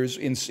leaders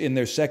in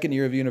their second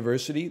year of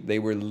university. They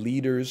were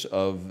leaders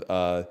of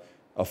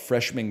a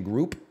freshman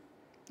group,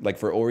 like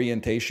for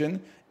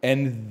orientation.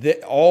 And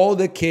all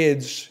the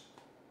kids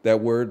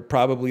that were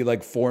probably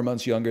like 4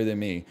 months younger than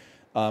me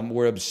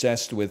were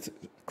obsessed with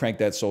Crank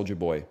That Soldier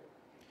Boy.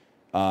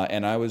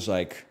 And I was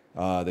like,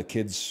 the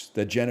kids,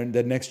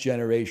 the next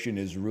generation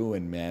is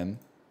ruined, man.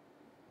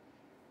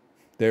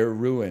 They're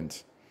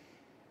ruined.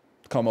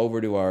 Come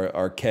over to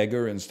our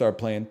kegger and start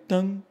playing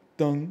dun,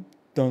 dun,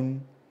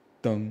 dun,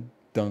 dun,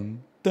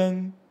 dun,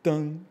 dun,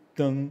 dun,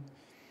 dun.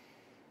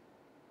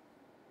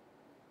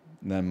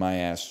 And then my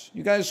ass.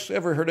 You guys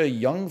ever heard of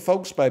Young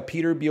Folks by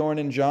Peter, Bjorn,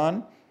 and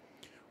John?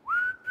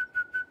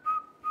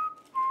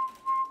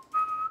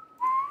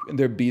 And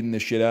they're beating the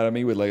shit out of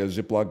me with like a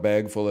Ziploc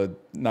bag full of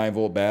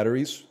 9-volt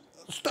batteries.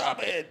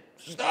 Stop it.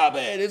 Stop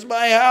it. It's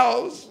my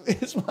house.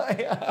 It's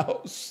my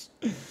house.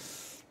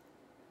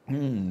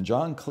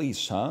 John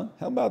Cleese, huh?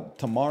 How about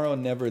Tomorrow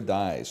Never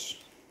Dies?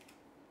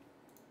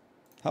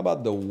 How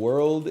about The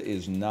World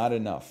Is Not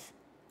Enough?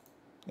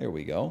 There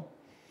we go.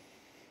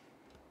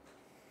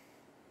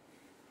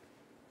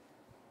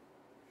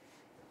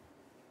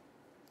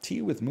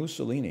 Tea with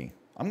Mussolini.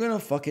 I'm gonna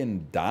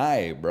fucking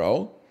die,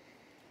 bro.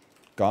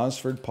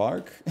 Gosford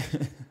Park?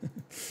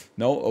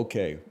 No?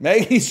 Okay.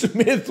 Maggie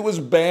Smith was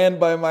banned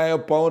by my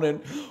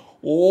opponent.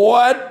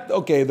 What?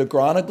 Okay, The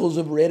Chronicles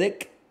of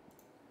Riddick.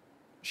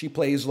 She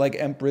plays like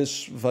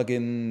Empress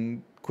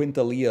fucking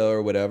Quintalia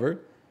or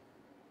whatever.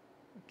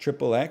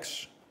 Triple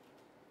X.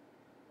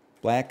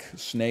 Black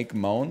Snake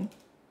Moan.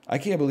 I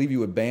can't believe you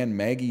would ban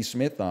Maggie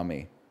Smith on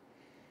me.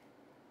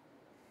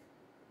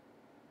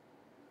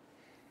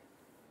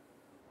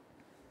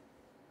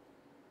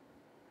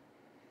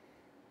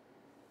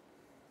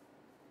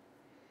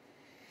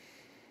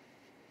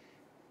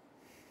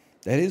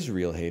 That is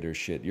real hater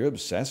shit. You're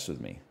obsessed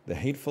with me. The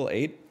Hateful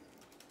Eight.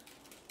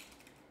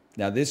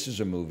 Now this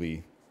is a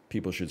movie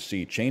people should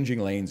see.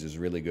 Changing Lanes is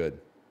really good.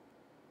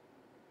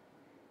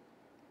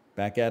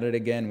 Back at it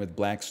again with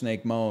Black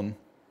Snake Moan.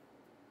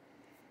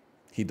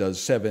 He does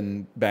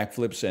 7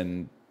 backflips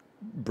and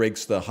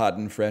breaks the hot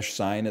and fresh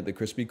sign at the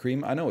Krispy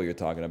Kreme. I know what you're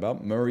talking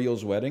about.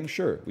 Muriel's Wedding.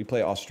 Sure. We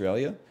play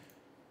Australia.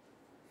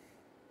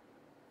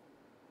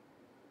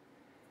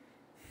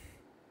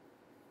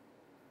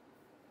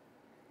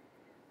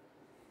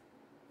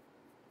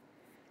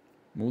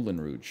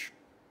 Moulin Rouge.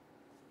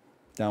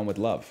 Down with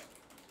Love.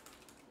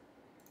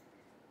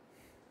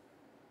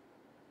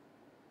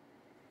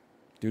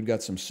 Dude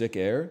got some sick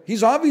air.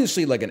 He's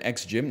obviously like an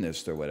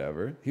ex-gymnast or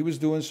whatever. He was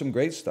doing some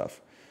great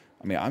stuff.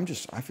 I mean,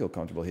 I feel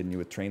comfortable hitting you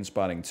with Train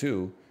Spotting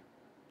too.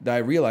 I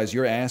realize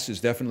your ass is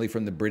definitely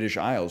from the British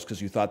Isles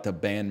because you thought to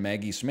ban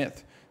Maggie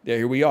Smith. Yeah,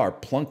 here we are,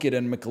 Plunkett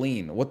and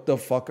McLean. What the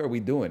fuck are we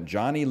doing?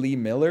 Johnny Lee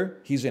Miller,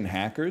 he's in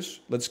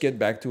Hackers. Let's get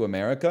back to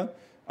America.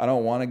 I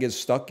don't want to get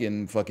stuck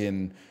in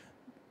fucking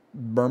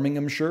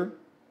Birminghamshire.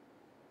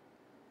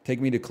 Take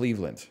me to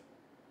Cleveland.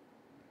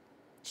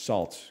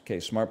 Salt.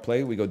 Okay, smart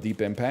play. We go Deep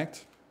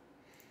Impact.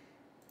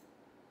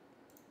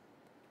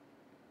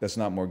 That's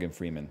not Morgan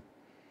Freeman.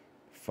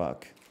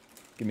 Fuck.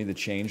 Give me the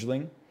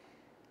Changeling.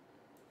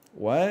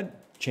 What?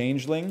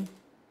 Changeling?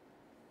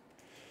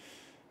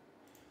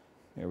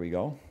 There we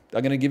go.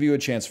 I'm going to give you a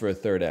chance for a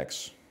third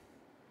X.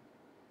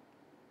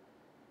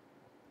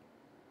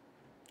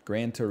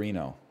 Gran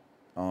Torino.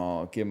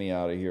 Oh, get me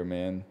out of here,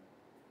 man.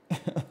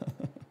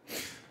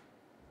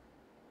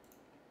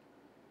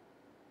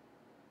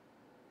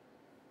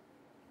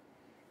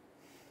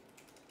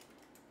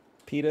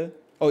 PETA,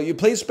 Oh, you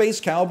play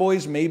Space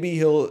Cowboys, maybe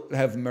he'll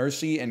have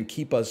mercy and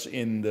keep us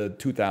in the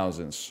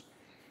 2000s.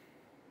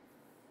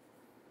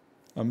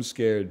 I'm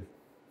scared.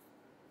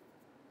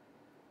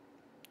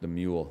 The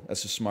mule.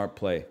 That's a smart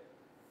play.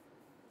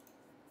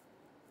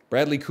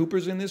 Bradley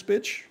Cooper's in this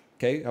bitch?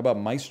 Okay, how about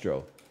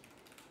Maestro?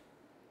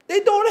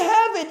 They don't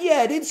have it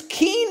yet. It's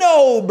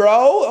Kino,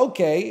 bro.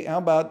 Okay, how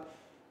about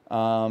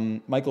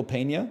Michael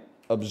Pena?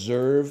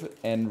 Observe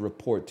and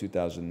Report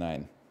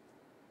 2009.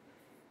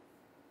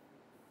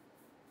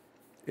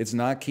 It's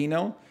not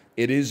Kino.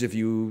 It is if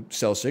you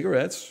sell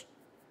cigarettes.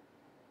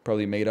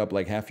 Probably made up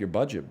like half your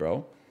budget,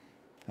 bro.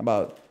 How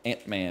about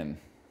Ant-Man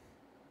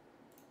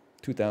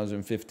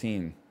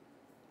 2015?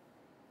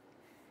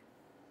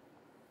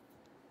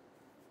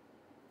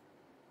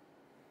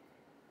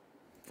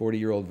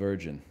 "40-Year-Old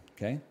Virgin."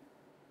 Okay.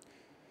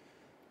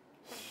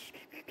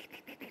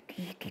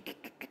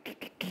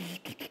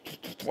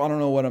 I don't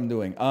know what I'm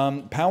doing.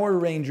 Power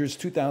Rangers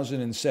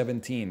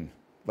 2017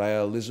 by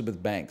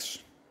Elizabeth Banks.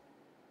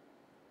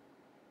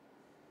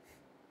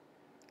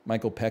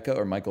 Michael Pekka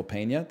or Michael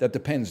Pena? That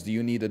depends. Do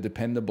you need a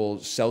dependable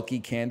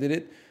Selkie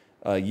candidate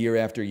year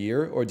after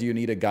year, or do you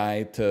need a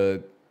guy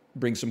to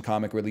bring some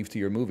comic relief to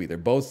your movie? They're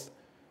both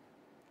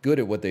good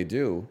at what they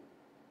do.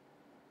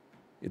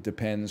 It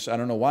depends. I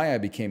don't know why I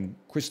became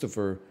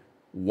Christopher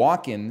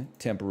Walken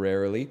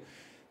temporarily.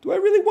 Do I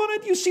really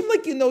want to? You seem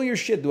like you know your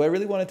shit. Do I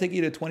really want to take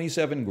you to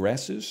 27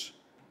 Gresses?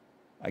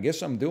 I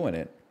guess I'm doing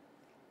it.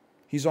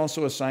 He's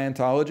also a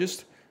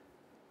Scientologist.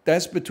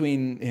 That's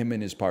between him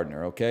and his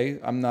partner, okay?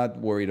 I'm not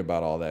worried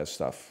about all that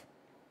stuff.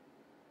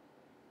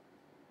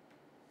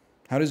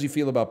 How does he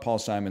feel about Paul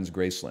Simon's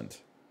Graceland?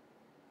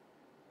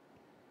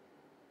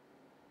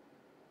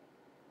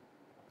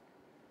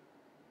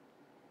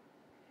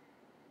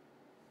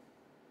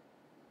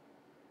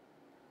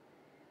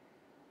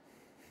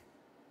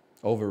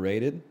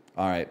 Overrated?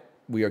 All right,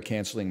 we are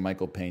canceling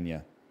Michael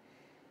Pena.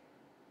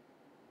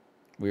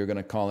 We are going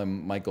to call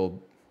him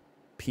Michael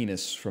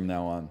Penis from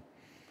now on.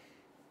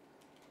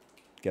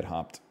 Get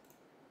hopped.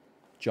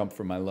 Jump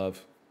for my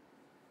love.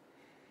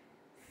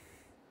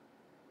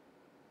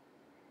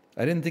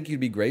 I didn't think you'd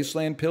be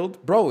Graceland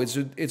pilled. Bro,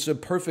 it's a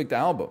perfect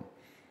album.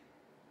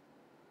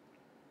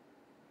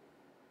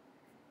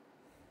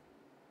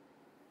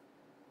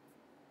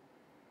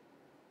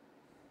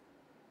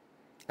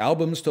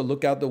 Albums to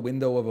look out the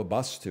window of a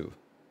bus to.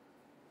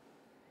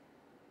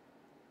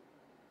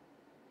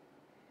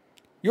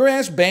 Your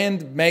ass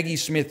banned Maggie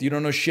Smith. You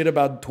don't know shit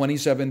about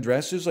 27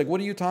 Dresses? Like,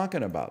 what are you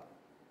talking about?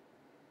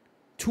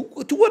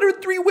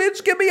 203 wins?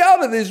 Get me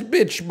out of this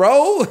bitch,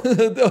 bro.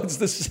 It's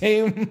the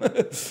same.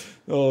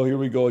 Oh, here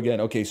we go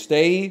again. Okay,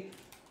 stay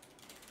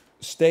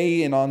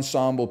in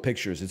Ensemble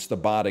Pictures. It's the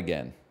bot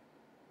again.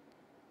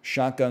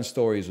 Shotgun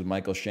Stories with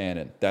Michael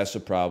Shannon. That's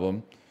a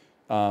problem.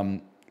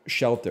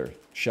 Shelter.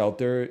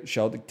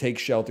 Take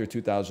Shelter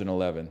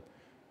 2011.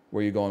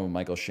 Where are you going with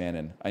Michael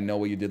Shannon? I Know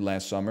What You Did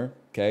Last Summer.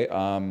 Okay.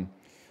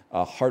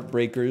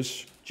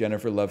 Heartbreakers,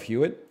 Jennifer Love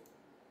Hewitt.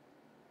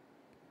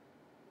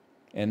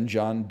 And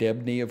John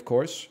Debney, of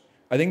course.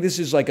 I think this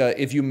is like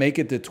if you make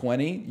it to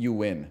 20, you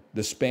win.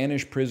 The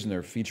Spanish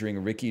Prisoner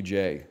featuring Ricky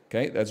Jay.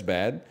 Okay, that's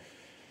bad.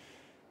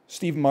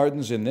 Steve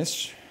Martin's in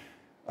this.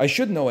 I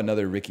should know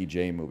another Ricky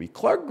Jay movie.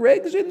 Clark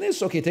Gregg's in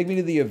this? Okay, take me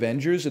to the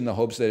Avengers in the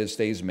hopes that it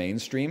stays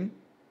mainstream.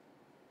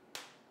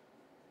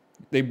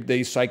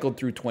 They cycled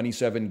through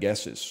 27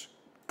 guesses.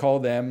 Call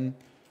them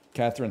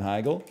Katherine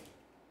Heigl.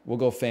 We'll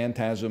go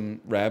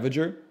Phantasm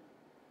Ravager.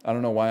 I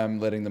don't know why I'm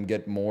letting them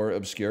get more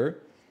obscure.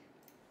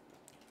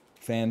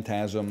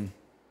 Phantasm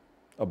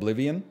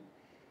Oblivion.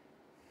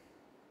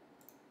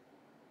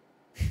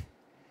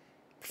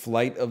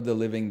 Flight of the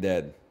Living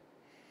Dead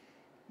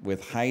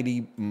with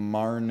Heidi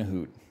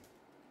Marnhout.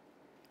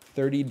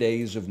 30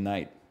 Days of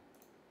Night.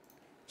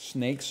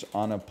 Snakes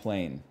on a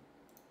Plane.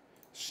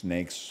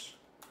 Snakes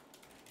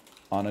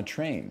on a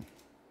Train.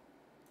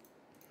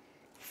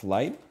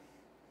 Flight.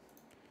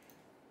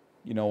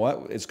 You know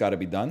what? It's got to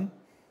be done.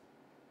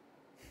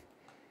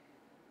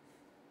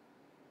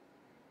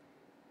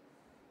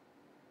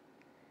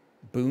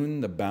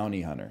 Boone the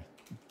Bounty Hunter.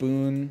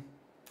 Boone.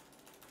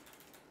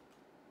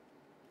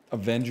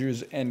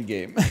 Avengers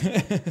Endgame.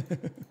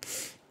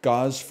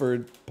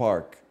 Gosford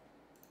Park.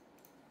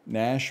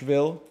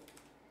 Nashville.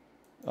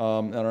 I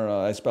don't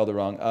know. I spelled it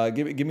wrong.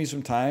 Give me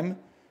some time.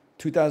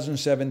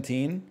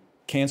 2017.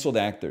 Canceled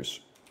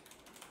actors.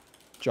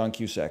 John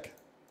Cusack.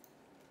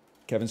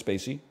 Kevin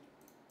Spacey.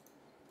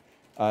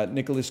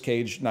 Nicolas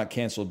Cage, not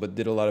canceled, but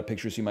did a lot of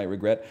pictures he might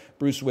regret.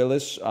 Bruce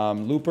Willis.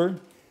 Looper.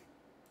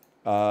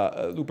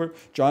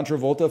 John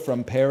Travolta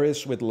from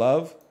Paris with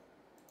Love.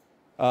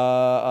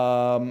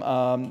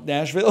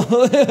 Nashville.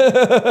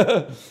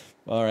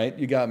 All right,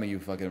 you got me, you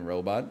fucking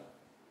robot.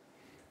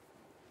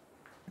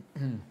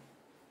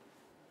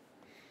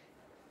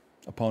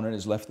 Opponent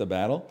has left the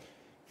battle.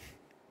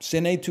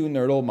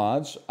 Cine2Nerdle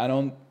mods. I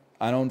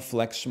don't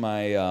flex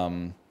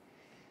my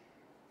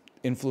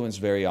influence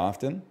very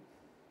often.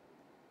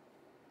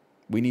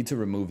 We need to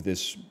remove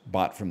this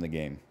bot from the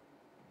game.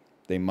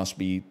 They must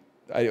be.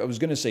 I was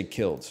going to say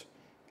killed.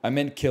 I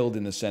meant killed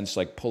in the sense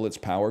like pull its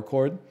power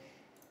cord,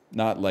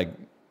 not like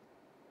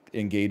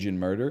engage in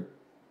murder.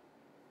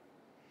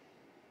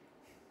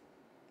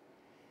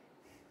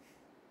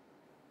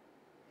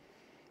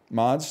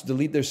 Mods,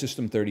 delete their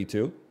system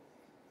 32.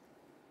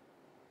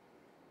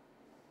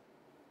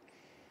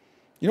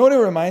 You know what it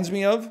reminds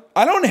me of?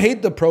 I don't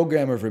hate the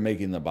programmer for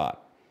making the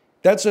bot.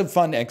 That's a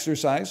fun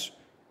exercise.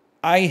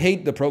 I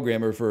hate the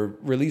programmer for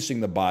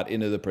releasing the bot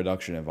into the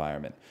production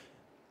environment.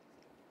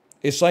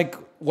 It's like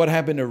what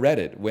happened to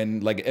Reddit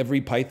when like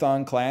every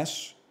Python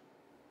class,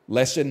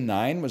 lesson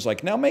 9 was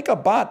like, now make a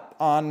bot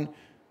on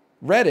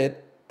Reddit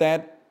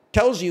that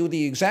tells you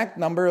the exact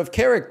number of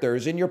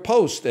characters in your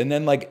post. And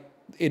then like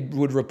it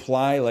would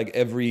reply like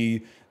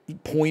every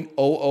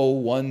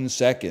 0.001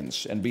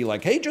 seconds and be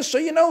like, hey, just so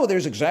you know,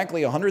 there's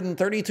exactly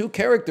 132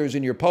 characters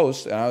in your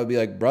post. And I would be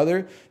like,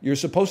 brother, you're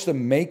supposed to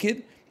make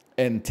it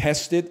and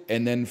test it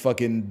and then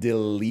fucking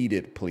delete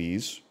it,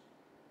 please.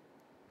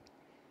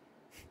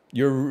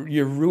 You're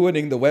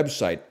ruining the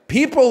website.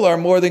 People are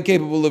more than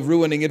capable of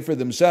ruining it for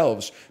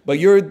themselves, but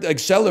you're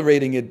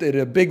accelerating it in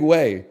a big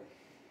way.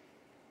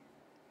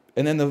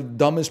 And then the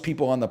dumbest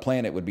people on the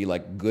planet would be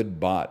like, good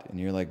bot. And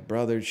you're like,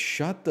 brother,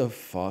 shut the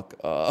fuck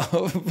up.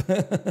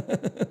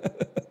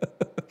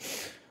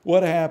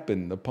 What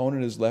happened? The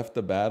opponent has left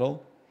the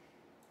battle?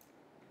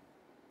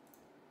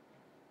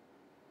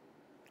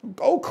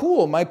 Oh,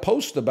 cool. My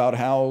post about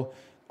how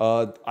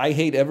I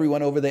hate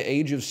everyone over the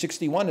age of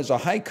 61 is a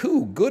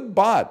haiku. Good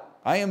bot.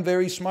 I am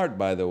very smart,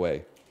 by the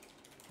way.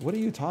 What are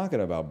you talking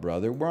about,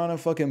 brother? We're on a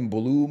fucking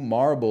blue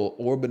marble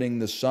orbiting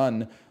the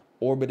sun,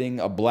 orbiting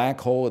a black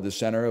hole at the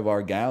center of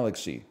our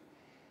galaxy.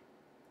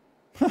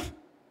 Huh.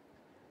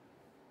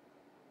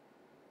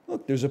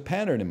 Look, there's a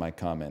pattern in my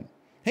comment.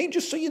 Hey,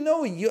 just so you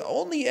know,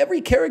 every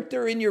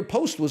character in your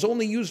post was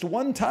only used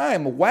one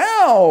time.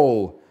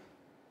 Wow!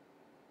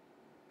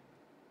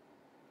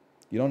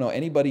 You don't know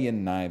anybody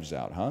in Knives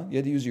Out, huh? You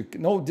had to use your,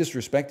 no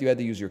disrespect, you had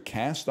to use your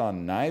cast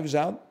on Knives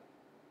Out?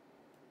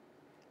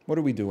 What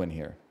are we doing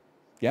here?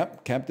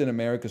 Yep, Captain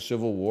America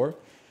Civil War.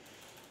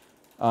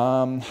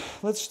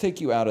 Let's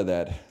take you out of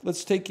that.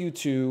 Let's take you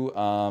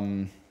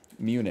to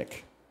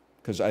Munich,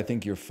 because I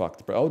think you're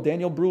fucked. Oh,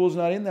 Daniel Bruhl's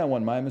not in that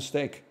one. My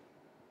mistake.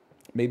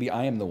 Maybe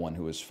I am the one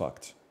who is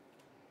fucked.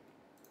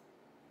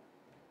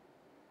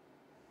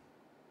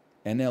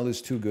 NL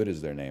is too good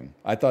is their name.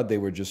 I thought they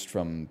were just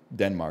from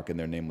Denmark and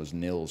their name was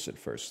Nils at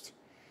first.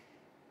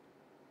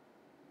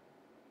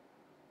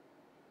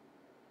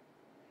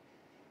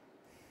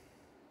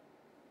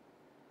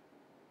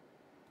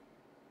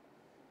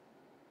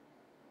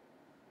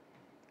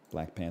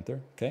 Black Panther,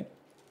 okay.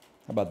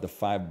 How about the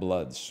Five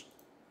Bloods?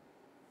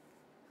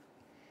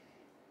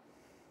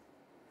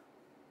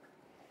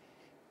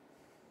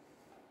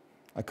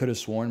 I could have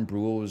sworn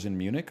Bruhl was in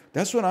Munich.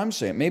 That's what I'm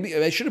saying. Maybe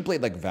I should have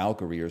played like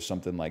Valkyrie or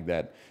something like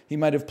that. He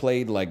might have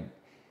played like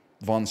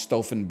von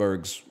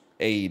Stauffenberg's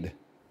aide.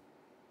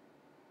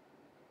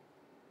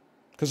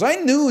 Because I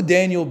knew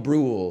Daniel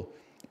Bruhl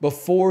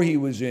before he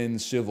was in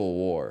Civil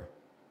War.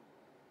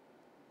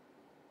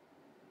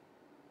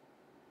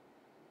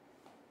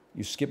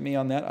 You skip me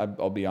on that?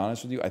 I'll be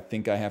honest with you. I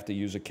think I have to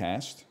use a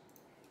cast.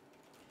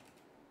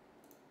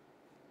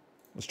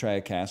 Let's try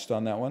a cast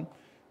on that one.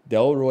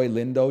 Delroy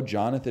Lindo,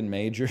 Jonathan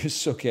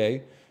Majors,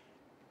 okay.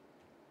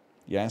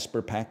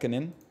 Jasper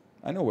Pakkanen.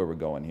 I know where we're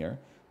going here.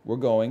 We're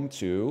going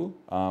to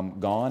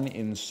Gone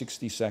in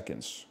 60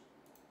 Seconds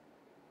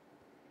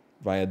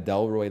via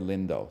Delroy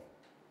Lindo.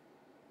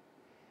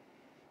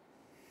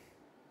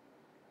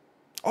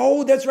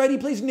 Oh, that's right. He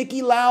plays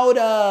Niki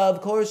Lauda.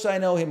 Of course I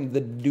know him.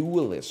 The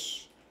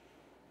Duelist.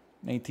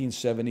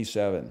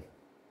 1977.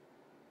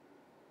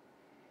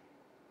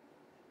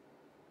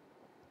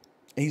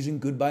 He's in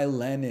Goodbye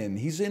Lenin.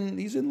 He's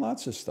in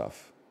lots of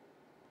stuff.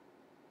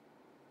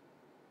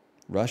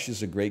 Rush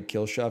is a great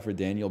kill shot for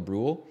Daniel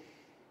Bruhl.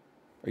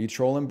 Are you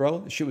trolling,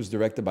 bro? This shit was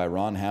directed by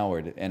Ron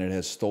Howard and it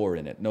has Thor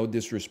in it. No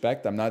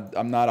disrespect. I'm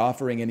not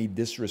offering any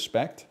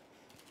disrespect.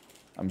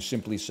 I'm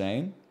simply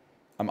saying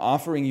I'm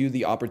offering you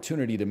the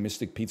opportunity to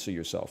Mystic Pizza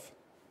yourself.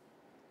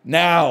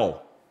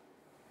 Now.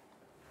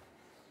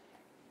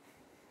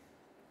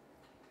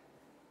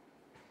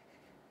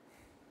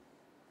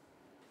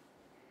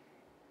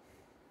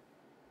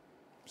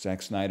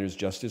 Zack Snyder's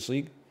Justice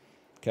League.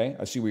 Okay,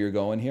 I see where you're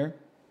going here.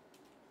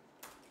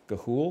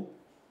 Gahul.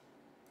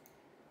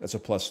 That's a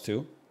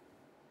 +2.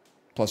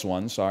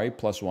 +1, sorry,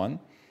 +1.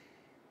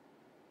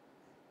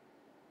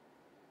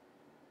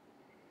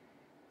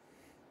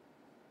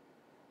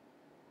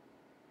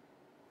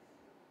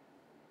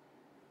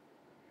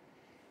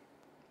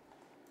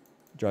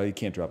 You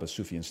can't drop a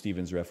Sufjan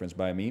Stevens reference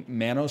by me.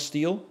 Man of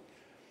Steel.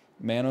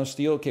 Man of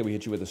Steel. Okay, we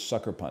hit you with a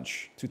Sucker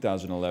Punch.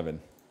 2011.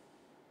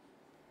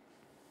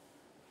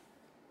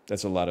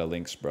 That's a lot of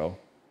links, bro.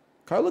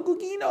 Carla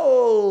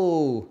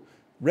Gugino.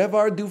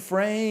 Revar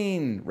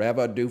Dufresne.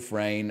 Revar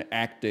Dufresne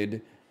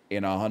acted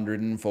in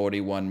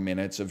 141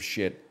 minutes of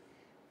shit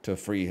to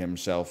free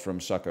himself from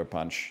Sucker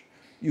Punch.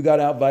 You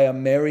got out via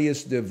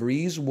Marius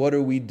DeVries. What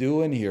are we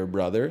doing here,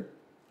 brother?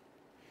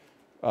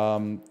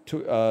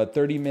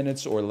 30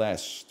 minutes or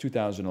less,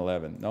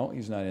 2011. No,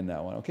 he's not in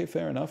that one. Okay,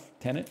 fair enough.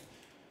 Tenet.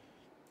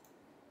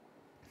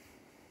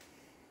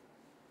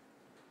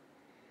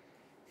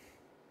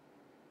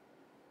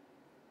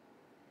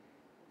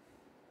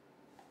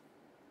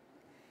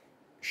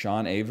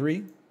 Sean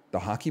Avery, the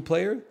hockey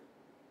player,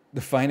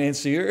 the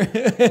financier.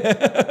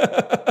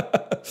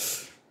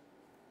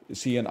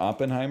 Is he an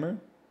Oppenheimer?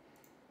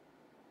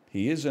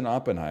 He is an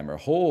Oppenheimer.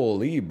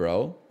 Holy,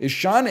 bro. Is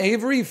Sean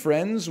Avery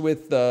friends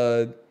with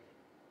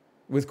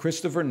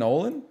Christopher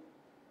Nolan?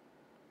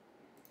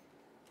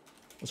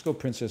 Let's go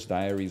Princess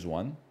Diaries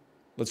 1.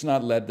 Let's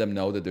not let them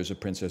know that there's a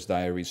Princess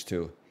Diaries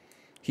 2.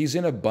 He's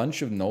in a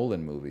bunch of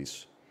Nolan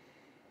movies.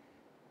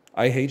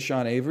 I hate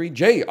Sean Avery.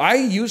 Jay, I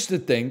used to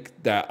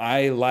think that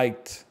I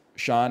liked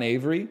Sean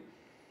Avery.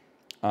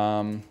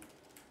 Because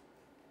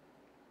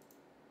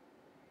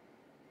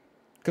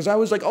I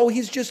was like, oh,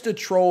 he's just a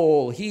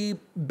troll. He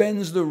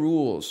bends the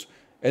rules.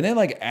 And then,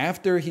 like,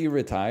 after he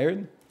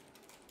retired...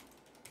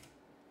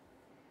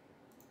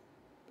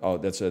 Oh,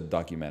 that's a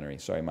documentary.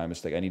 Sorry, my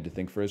mistake. I need to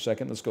think for a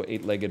second. Let's go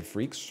Eight-Legged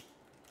Freaks.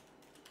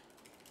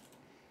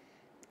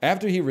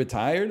 After he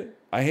retired,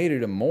 I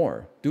hated him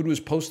more. Dude was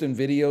posting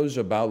videos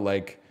about,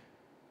 like,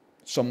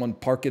 someone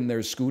parking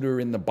their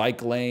scooter in the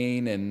bike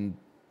lane, and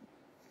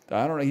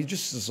I don't know. He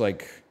just is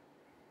like...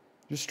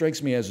 Just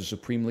strikes me as a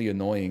supremely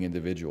annoying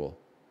individual.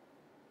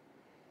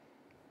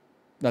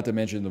 Not to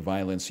mention the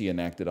violence he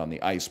enacted on the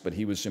ice, but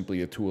he was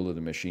simply a tool of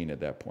the machine at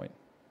that point.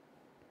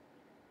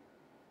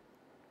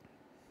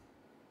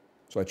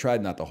 So I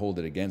tried not to hold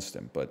it against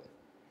him, but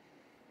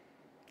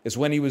it's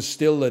when he was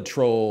still a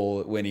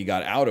troll when he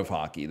got out of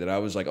hockey that I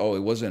was like, oh, it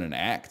wasn't an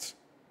act.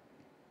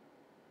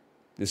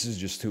 This is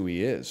just who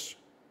he is.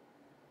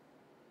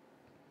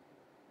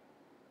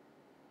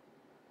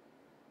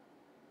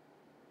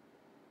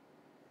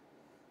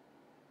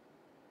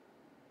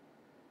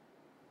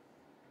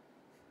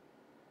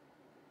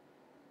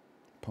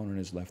 Opponent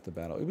has left the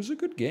battle. It was a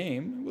good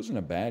game. It wasn't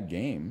a bad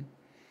game.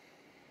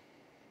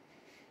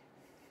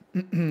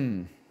 What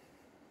do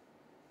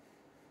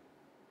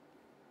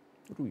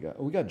we got?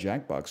 Oh, we got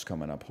Jackbox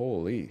coming up.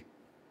 Holy.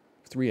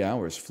 3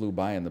 hours flew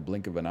by in the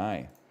blink of an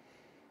eye.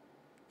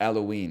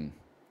 Halloween.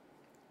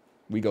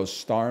 We go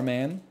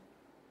Starman.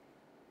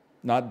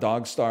 Not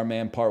Dog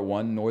Starman Part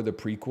 1, nor the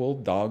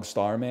prequel, Dog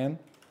Starman.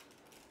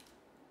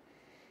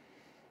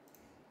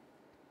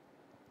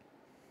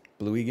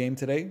 Bluey game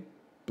today?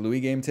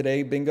 Bluey game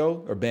today,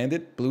 bingo? Or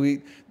Bandit?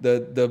 Bluey, the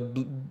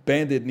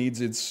Bandit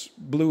needs its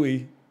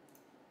Bluey.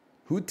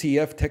 Who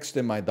TF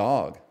texted my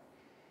dog?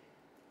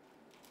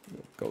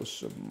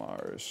 Ghosts of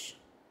Mars.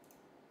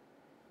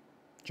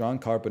 John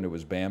Carpenter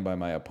was banned by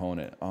my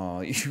opponent.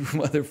 Oh, you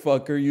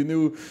motherfucker, you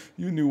knew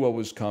what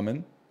was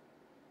coming.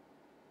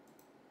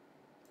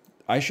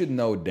 I should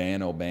know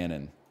Dan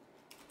O'Bannon.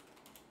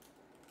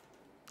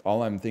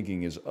 All I'm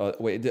thinking is,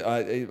 wait,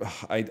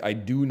 I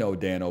do know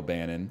Dan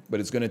O'Bannon, but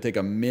it's going to take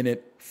a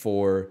minute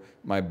for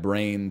my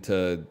brain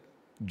to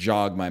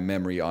jog my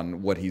memory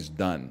on what he's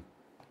done.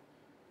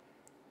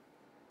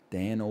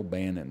 Dan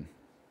O'Bannon.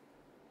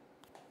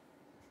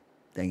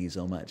 Thank you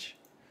so much.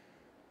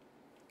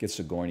 Get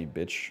Sigourney,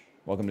 bitch.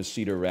 Welcome to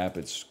Cedar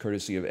Rapids,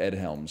 courtesy of Ed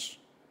Helms.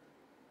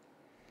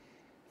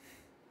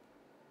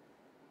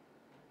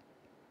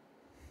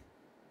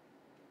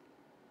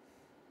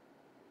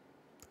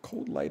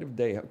 Cold light of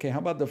day. Okay, how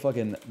about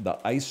the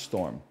ice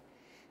storm?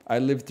 I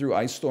lived through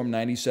Ice Storm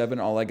 97.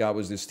 All I got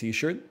was this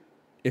t-shirt.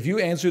 If you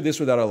answer this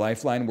without a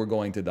lifeline, we're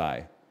going to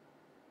die.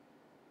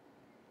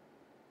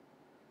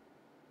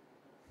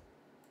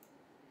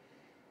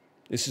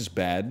 This is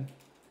bad.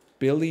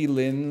 Billy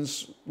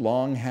Lynn's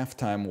long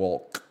halftime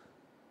walk.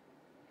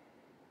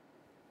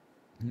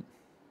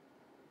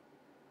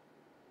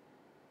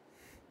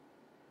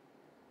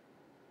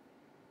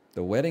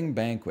 The wedding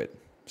banquet.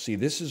 See,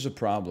 this is a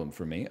problem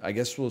for me. I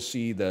guess we'll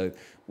say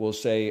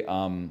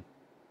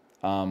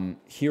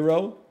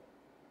Hero,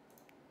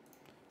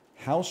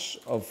 House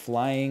of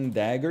Flying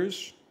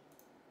Daggers,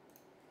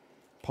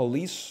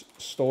 Police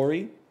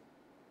Story.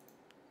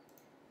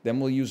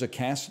 Then we'll use a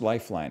cast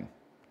lifeline.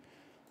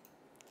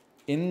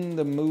 In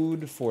the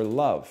Mood for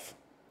Love.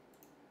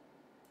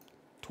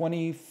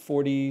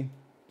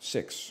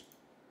 2046.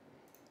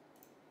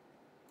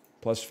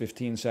 Plus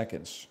 15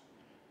 seconds.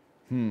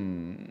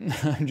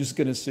 I'm just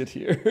going to sit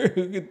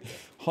here.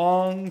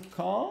 Hong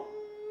Kong?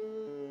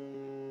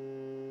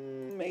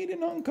 Made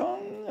in Hong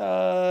Kong?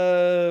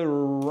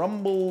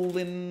 Rumble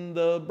in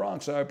the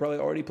Bronx. I probably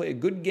already played a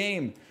good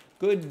game.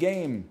 Good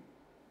game.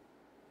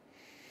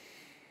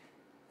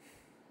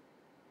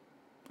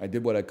 I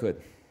did what I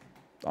could.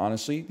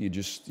 Honestly,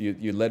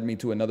 you led me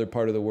to another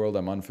part of the world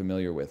I'm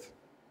unfamiliar with.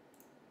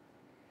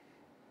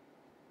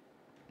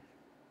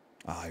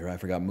 Ah, you're right, I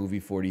forgot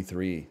movie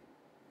 43.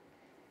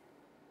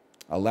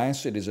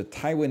 Alas, it is a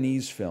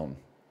Taiwanese film.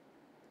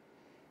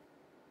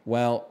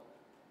 Well,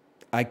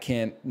 I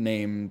can't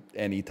name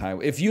any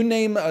Taiwan. If you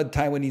name a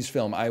Taiwanese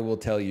film, I will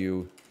tell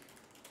you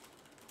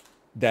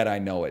that I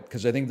know it.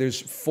 Because I think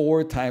there's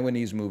 4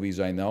 Taiwanese movies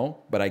I know,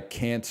 but I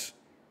can't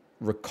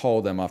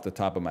recall them off the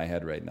top of my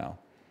head right now.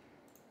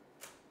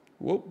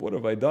 Whoop, what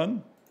have I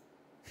done?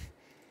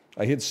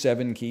 I hit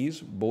 7 keys.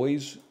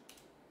 Boys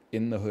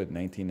in the Hood,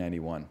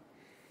 1991.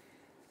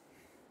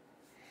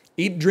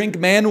 Eat, Drink,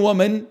 Man,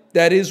 Woman.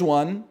 That is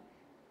one.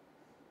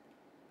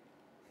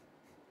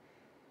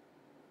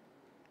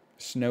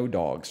 Snow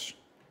Dogs.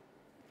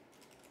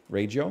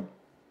 Radio.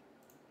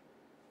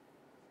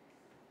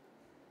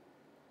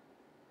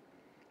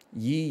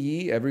 Yee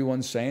Yee,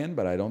 everyone's saying,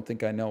 but I don't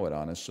think I know it,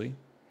 honestly.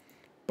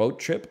 Boat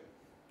Trip.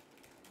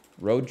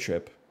 Road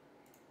Trip.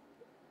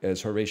 It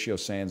has Horatio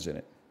Sands in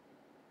it.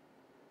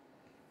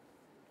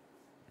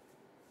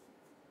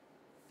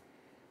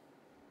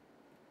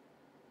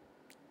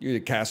 You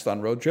cast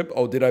on Road Trip?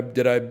 Oh, did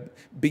I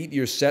beat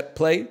your set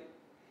play?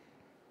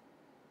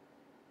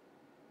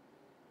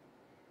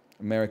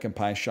 American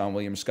Pie, Sean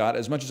William Scott.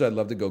 As much as I'd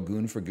love to go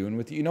goon for goon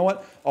with you, you know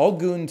what? I'll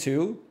goon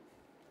too,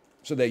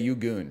 so that you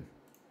goon.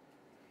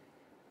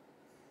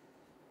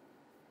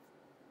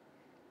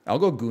 I'll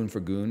go goon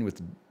for goon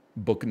with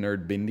Book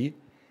Nerd Bindi.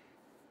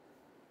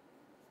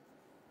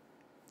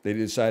 They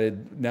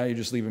decided, now you're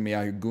just leaving me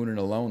out here gooning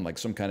alone like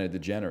some kind of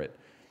degenerate.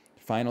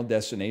 Final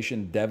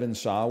Destination, Devon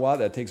Sawa.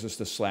 That takes us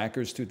to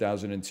Slackers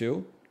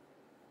 2002.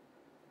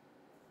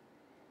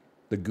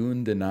 The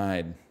Goon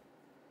Denied.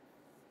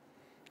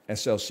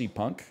 SLC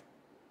Punk.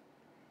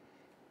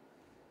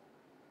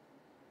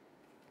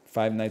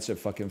 Five Nights at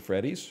fucking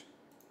Freddy's.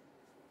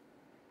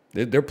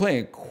 They're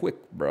playing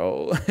quick,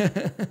 bro.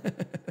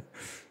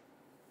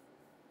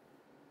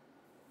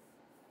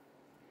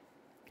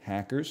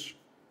 Hackers.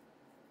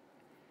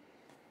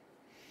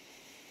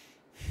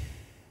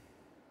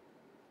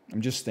 I'm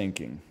just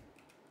thinking.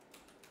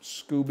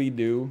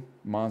 Scooby-Doo,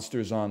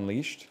 Monsters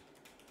Unleashed.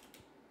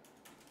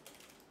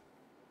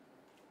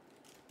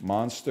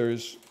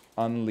 Monsters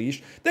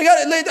Unleashed.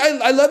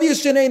 I love you,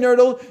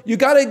 Cine2Nerdle. You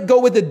got to go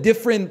with a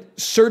different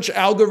search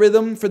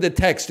algorithm for the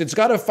text. It's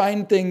got to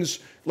find things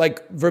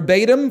like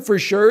verbatim for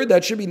sure.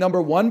 That should be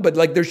number 1. But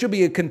like there should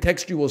be a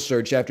contextual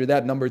search after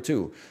that, number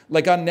 2.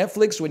 Like on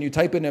Netflix, when you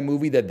type in a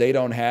movie that they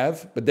don't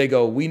have, but they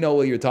go, we know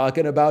what you're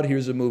talking about.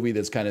 Here's a movie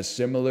that's kind of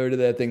similar to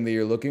that thing that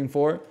you're looking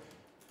for.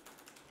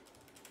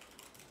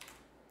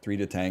 3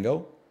 to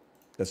Tango.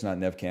 That's not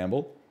Nev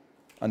Campbell.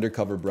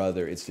 Undercover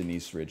Brother. It's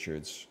Denise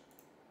Richards.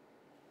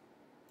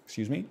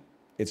 Excuse me?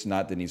 It's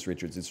not Denise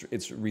Richards.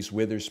 It's Reese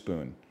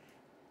Witherspoon.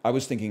 I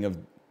was thinking of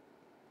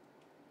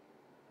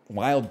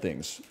Wild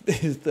Things.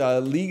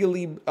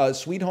 Legally,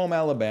 Sweet Home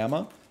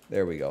Alabama.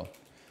 There we go.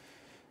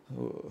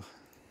 Ooh.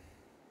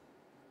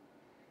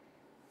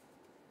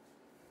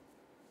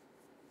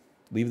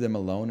 Leave Them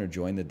Alone or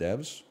Join the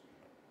Devs?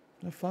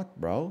 The fuck,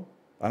 bro?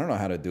 I don't know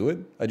how to do it.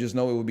 I just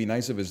know it would be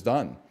nice if it's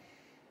done.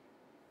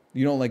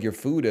 You don't like your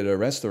food at a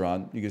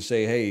restaurant. You can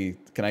say, hey,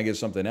 can I get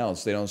something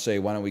else? They don't say,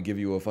 why don't we give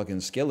you a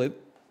fucking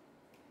skillet?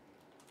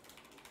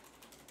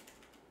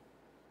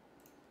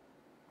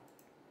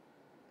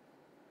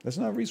 That's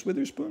not Reese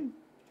Witherspoon?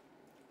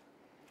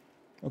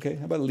 Okay,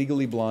 how about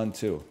Legally Blonde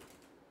 2?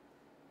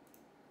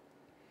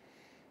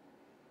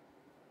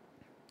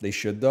 They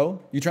should,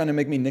 though. You trying to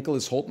make me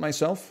Nicholas Holt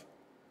myself?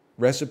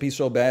 Recipe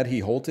so bad he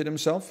Holted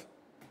himself?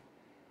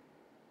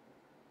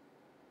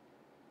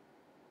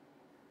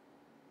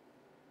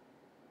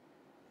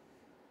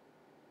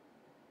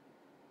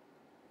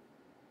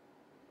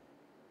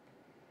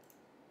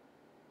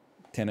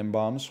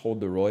 Tenenbaums, Hold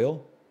the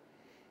Royal.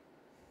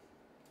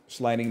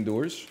 Sliding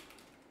Doors.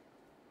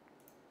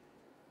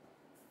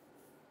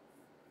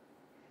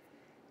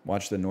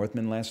 Watched The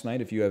Northman last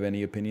night. If you have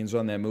any opinions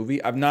on that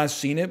movie. I've not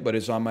seen it, but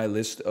it's on my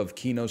list of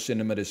Kino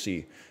cinema to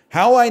see.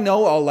 How I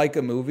know I'll like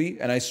a movie,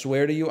 and I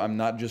swear to you, I'm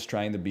not just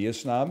trying to be a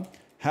snob.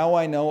 How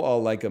I know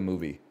I'll like a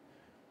movie.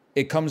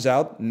 It comes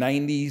out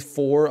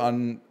 94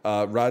 on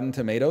Rotten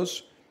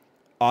Tomatoes.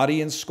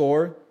 Audience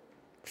score,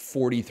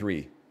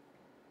 43.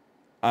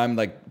 I'm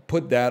like,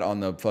 put that on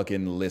the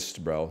fucking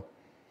list, bro.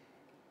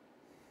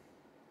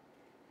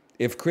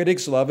 If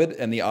critics love it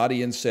and the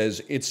audience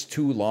says it's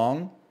too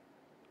long,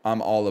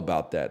 I'm all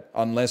about that.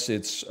 Unless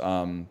it's,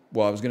 well,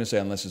 I was going to say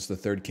unless it's the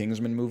third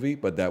Kingsman movie,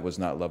 but that was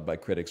not loved by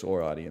critics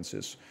or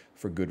audiences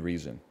for good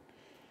reason.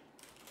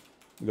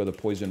 We go to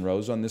Poison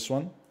Rose on this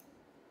one.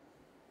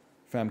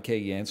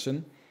 Famke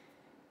Janssen.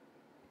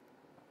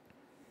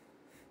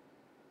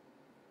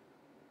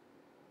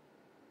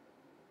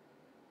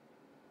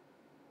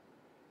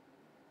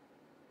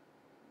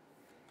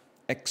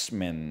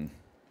 X-Men.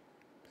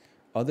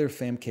 Other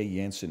Famke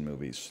Janssen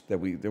movies that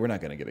we're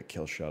not going to get a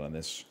kill shot on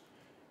this.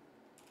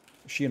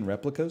 Is she in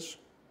Replicas?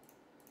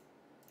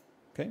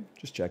 Okay,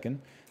 just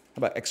checking. How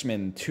about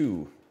X-Men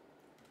 2?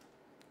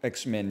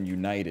 X-Men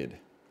United.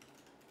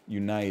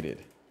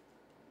 United.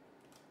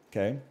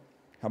 Okay.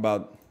 How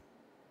about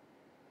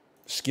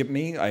Skip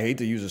Me? I hate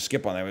to use a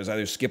skip on that. It was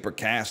either skip or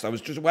cast.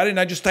 Why didn't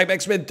I just type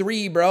X-Men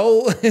 3,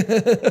 bro?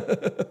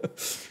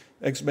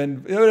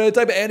 X-Men,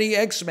 type any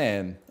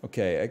X-Men.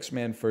 Okay,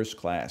 X-Men First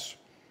Class.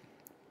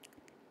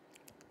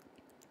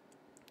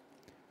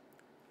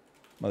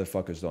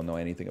 Motherfuckers don't know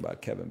anything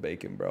about Kevin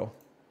Bacon, bro.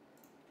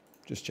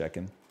 Just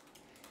checking.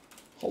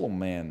 Oh,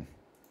 man.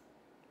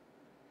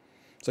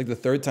 It's like the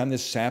third time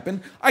this has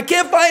happened. I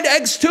can't find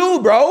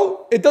X2,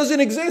 bro. It doesn't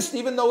exist,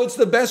 even though it's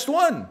the best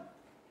one.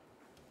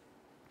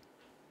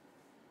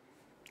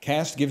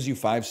 Cast gives you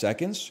 5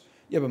 seconds?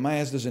 Yeah, but my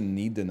ass doesn't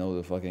need to know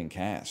the fucking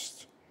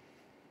cast.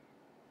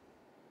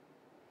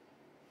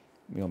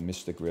 You know,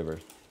 Mystic River.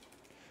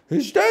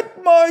 Is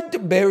that my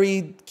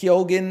Barry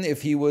Keoghan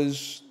if he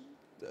was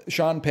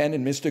Sean Penn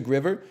in Mystic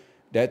River?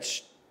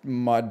 That's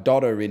my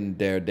daughter in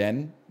there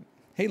then.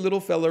 Hey, Little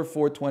Feller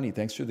 420,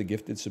 thanks for the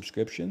gifted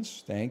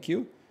subscriptions. Thank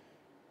you.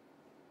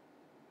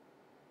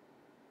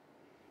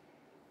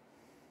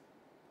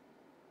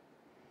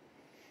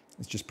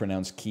 It's just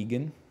pronounced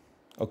Keegan.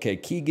 Okay,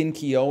 Keegan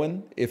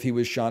Keowen, if he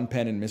was Sean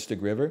Penn in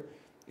Mystic River.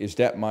 Is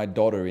that my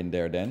daughter in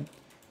there then?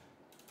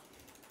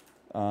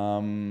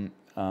 I'm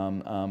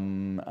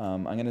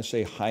going to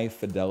say High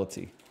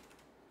Fidelity.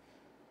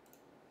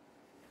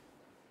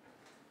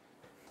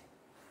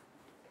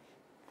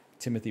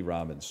 Timothy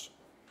Robbins.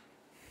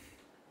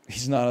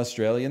 He's not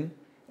Australian?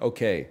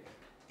 Okay.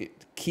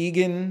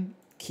 Keegan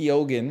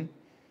Keoghan.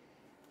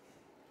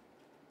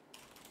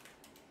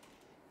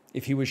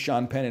 If he was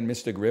Sean Penn in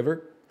Mystic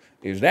River.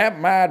 Is that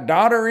my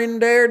daughter in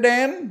there,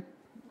 Dan?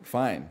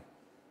 Fine.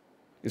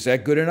 Is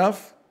that good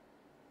enough?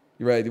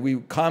 You're right. We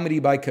comedy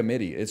by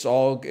committee. It's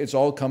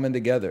all coming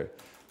together.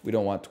 We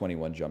don't want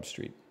 21 Jump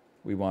Street.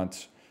 We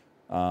want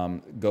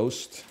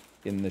Ghost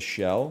in the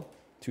Shell,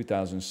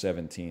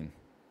 2017.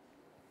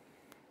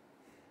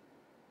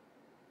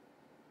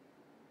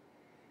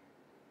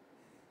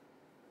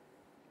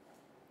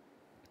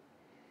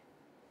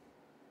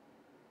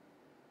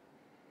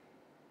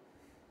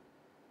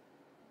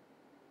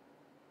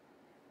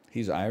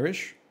 He's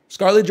Irish.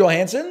 Scarlett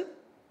Johansson?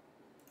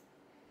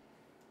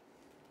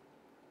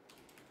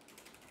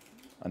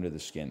 Under the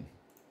Skin.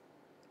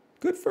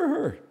 Good for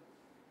her.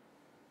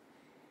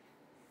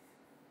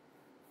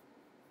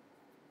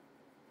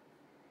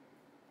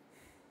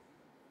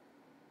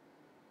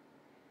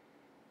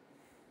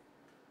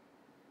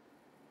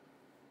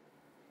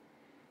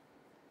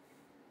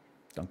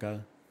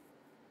 Dunka.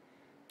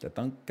 Da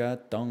dunka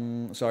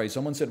dong. Sorry,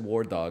 someone said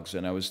War Dogs,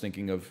 and I was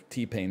thinking of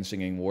T-Pain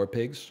singing War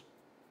Pigs.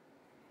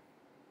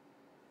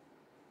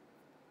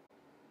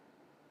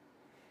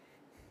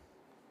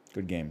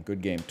 Good game,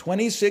 good game.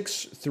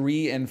 26,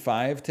 3, and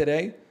 5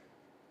 today.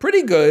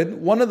 Pretty good.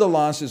 One of the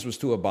losses was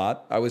to a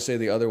bot. I would say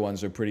the other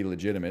ones are pretty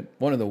legitimate.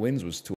 One of the wins was to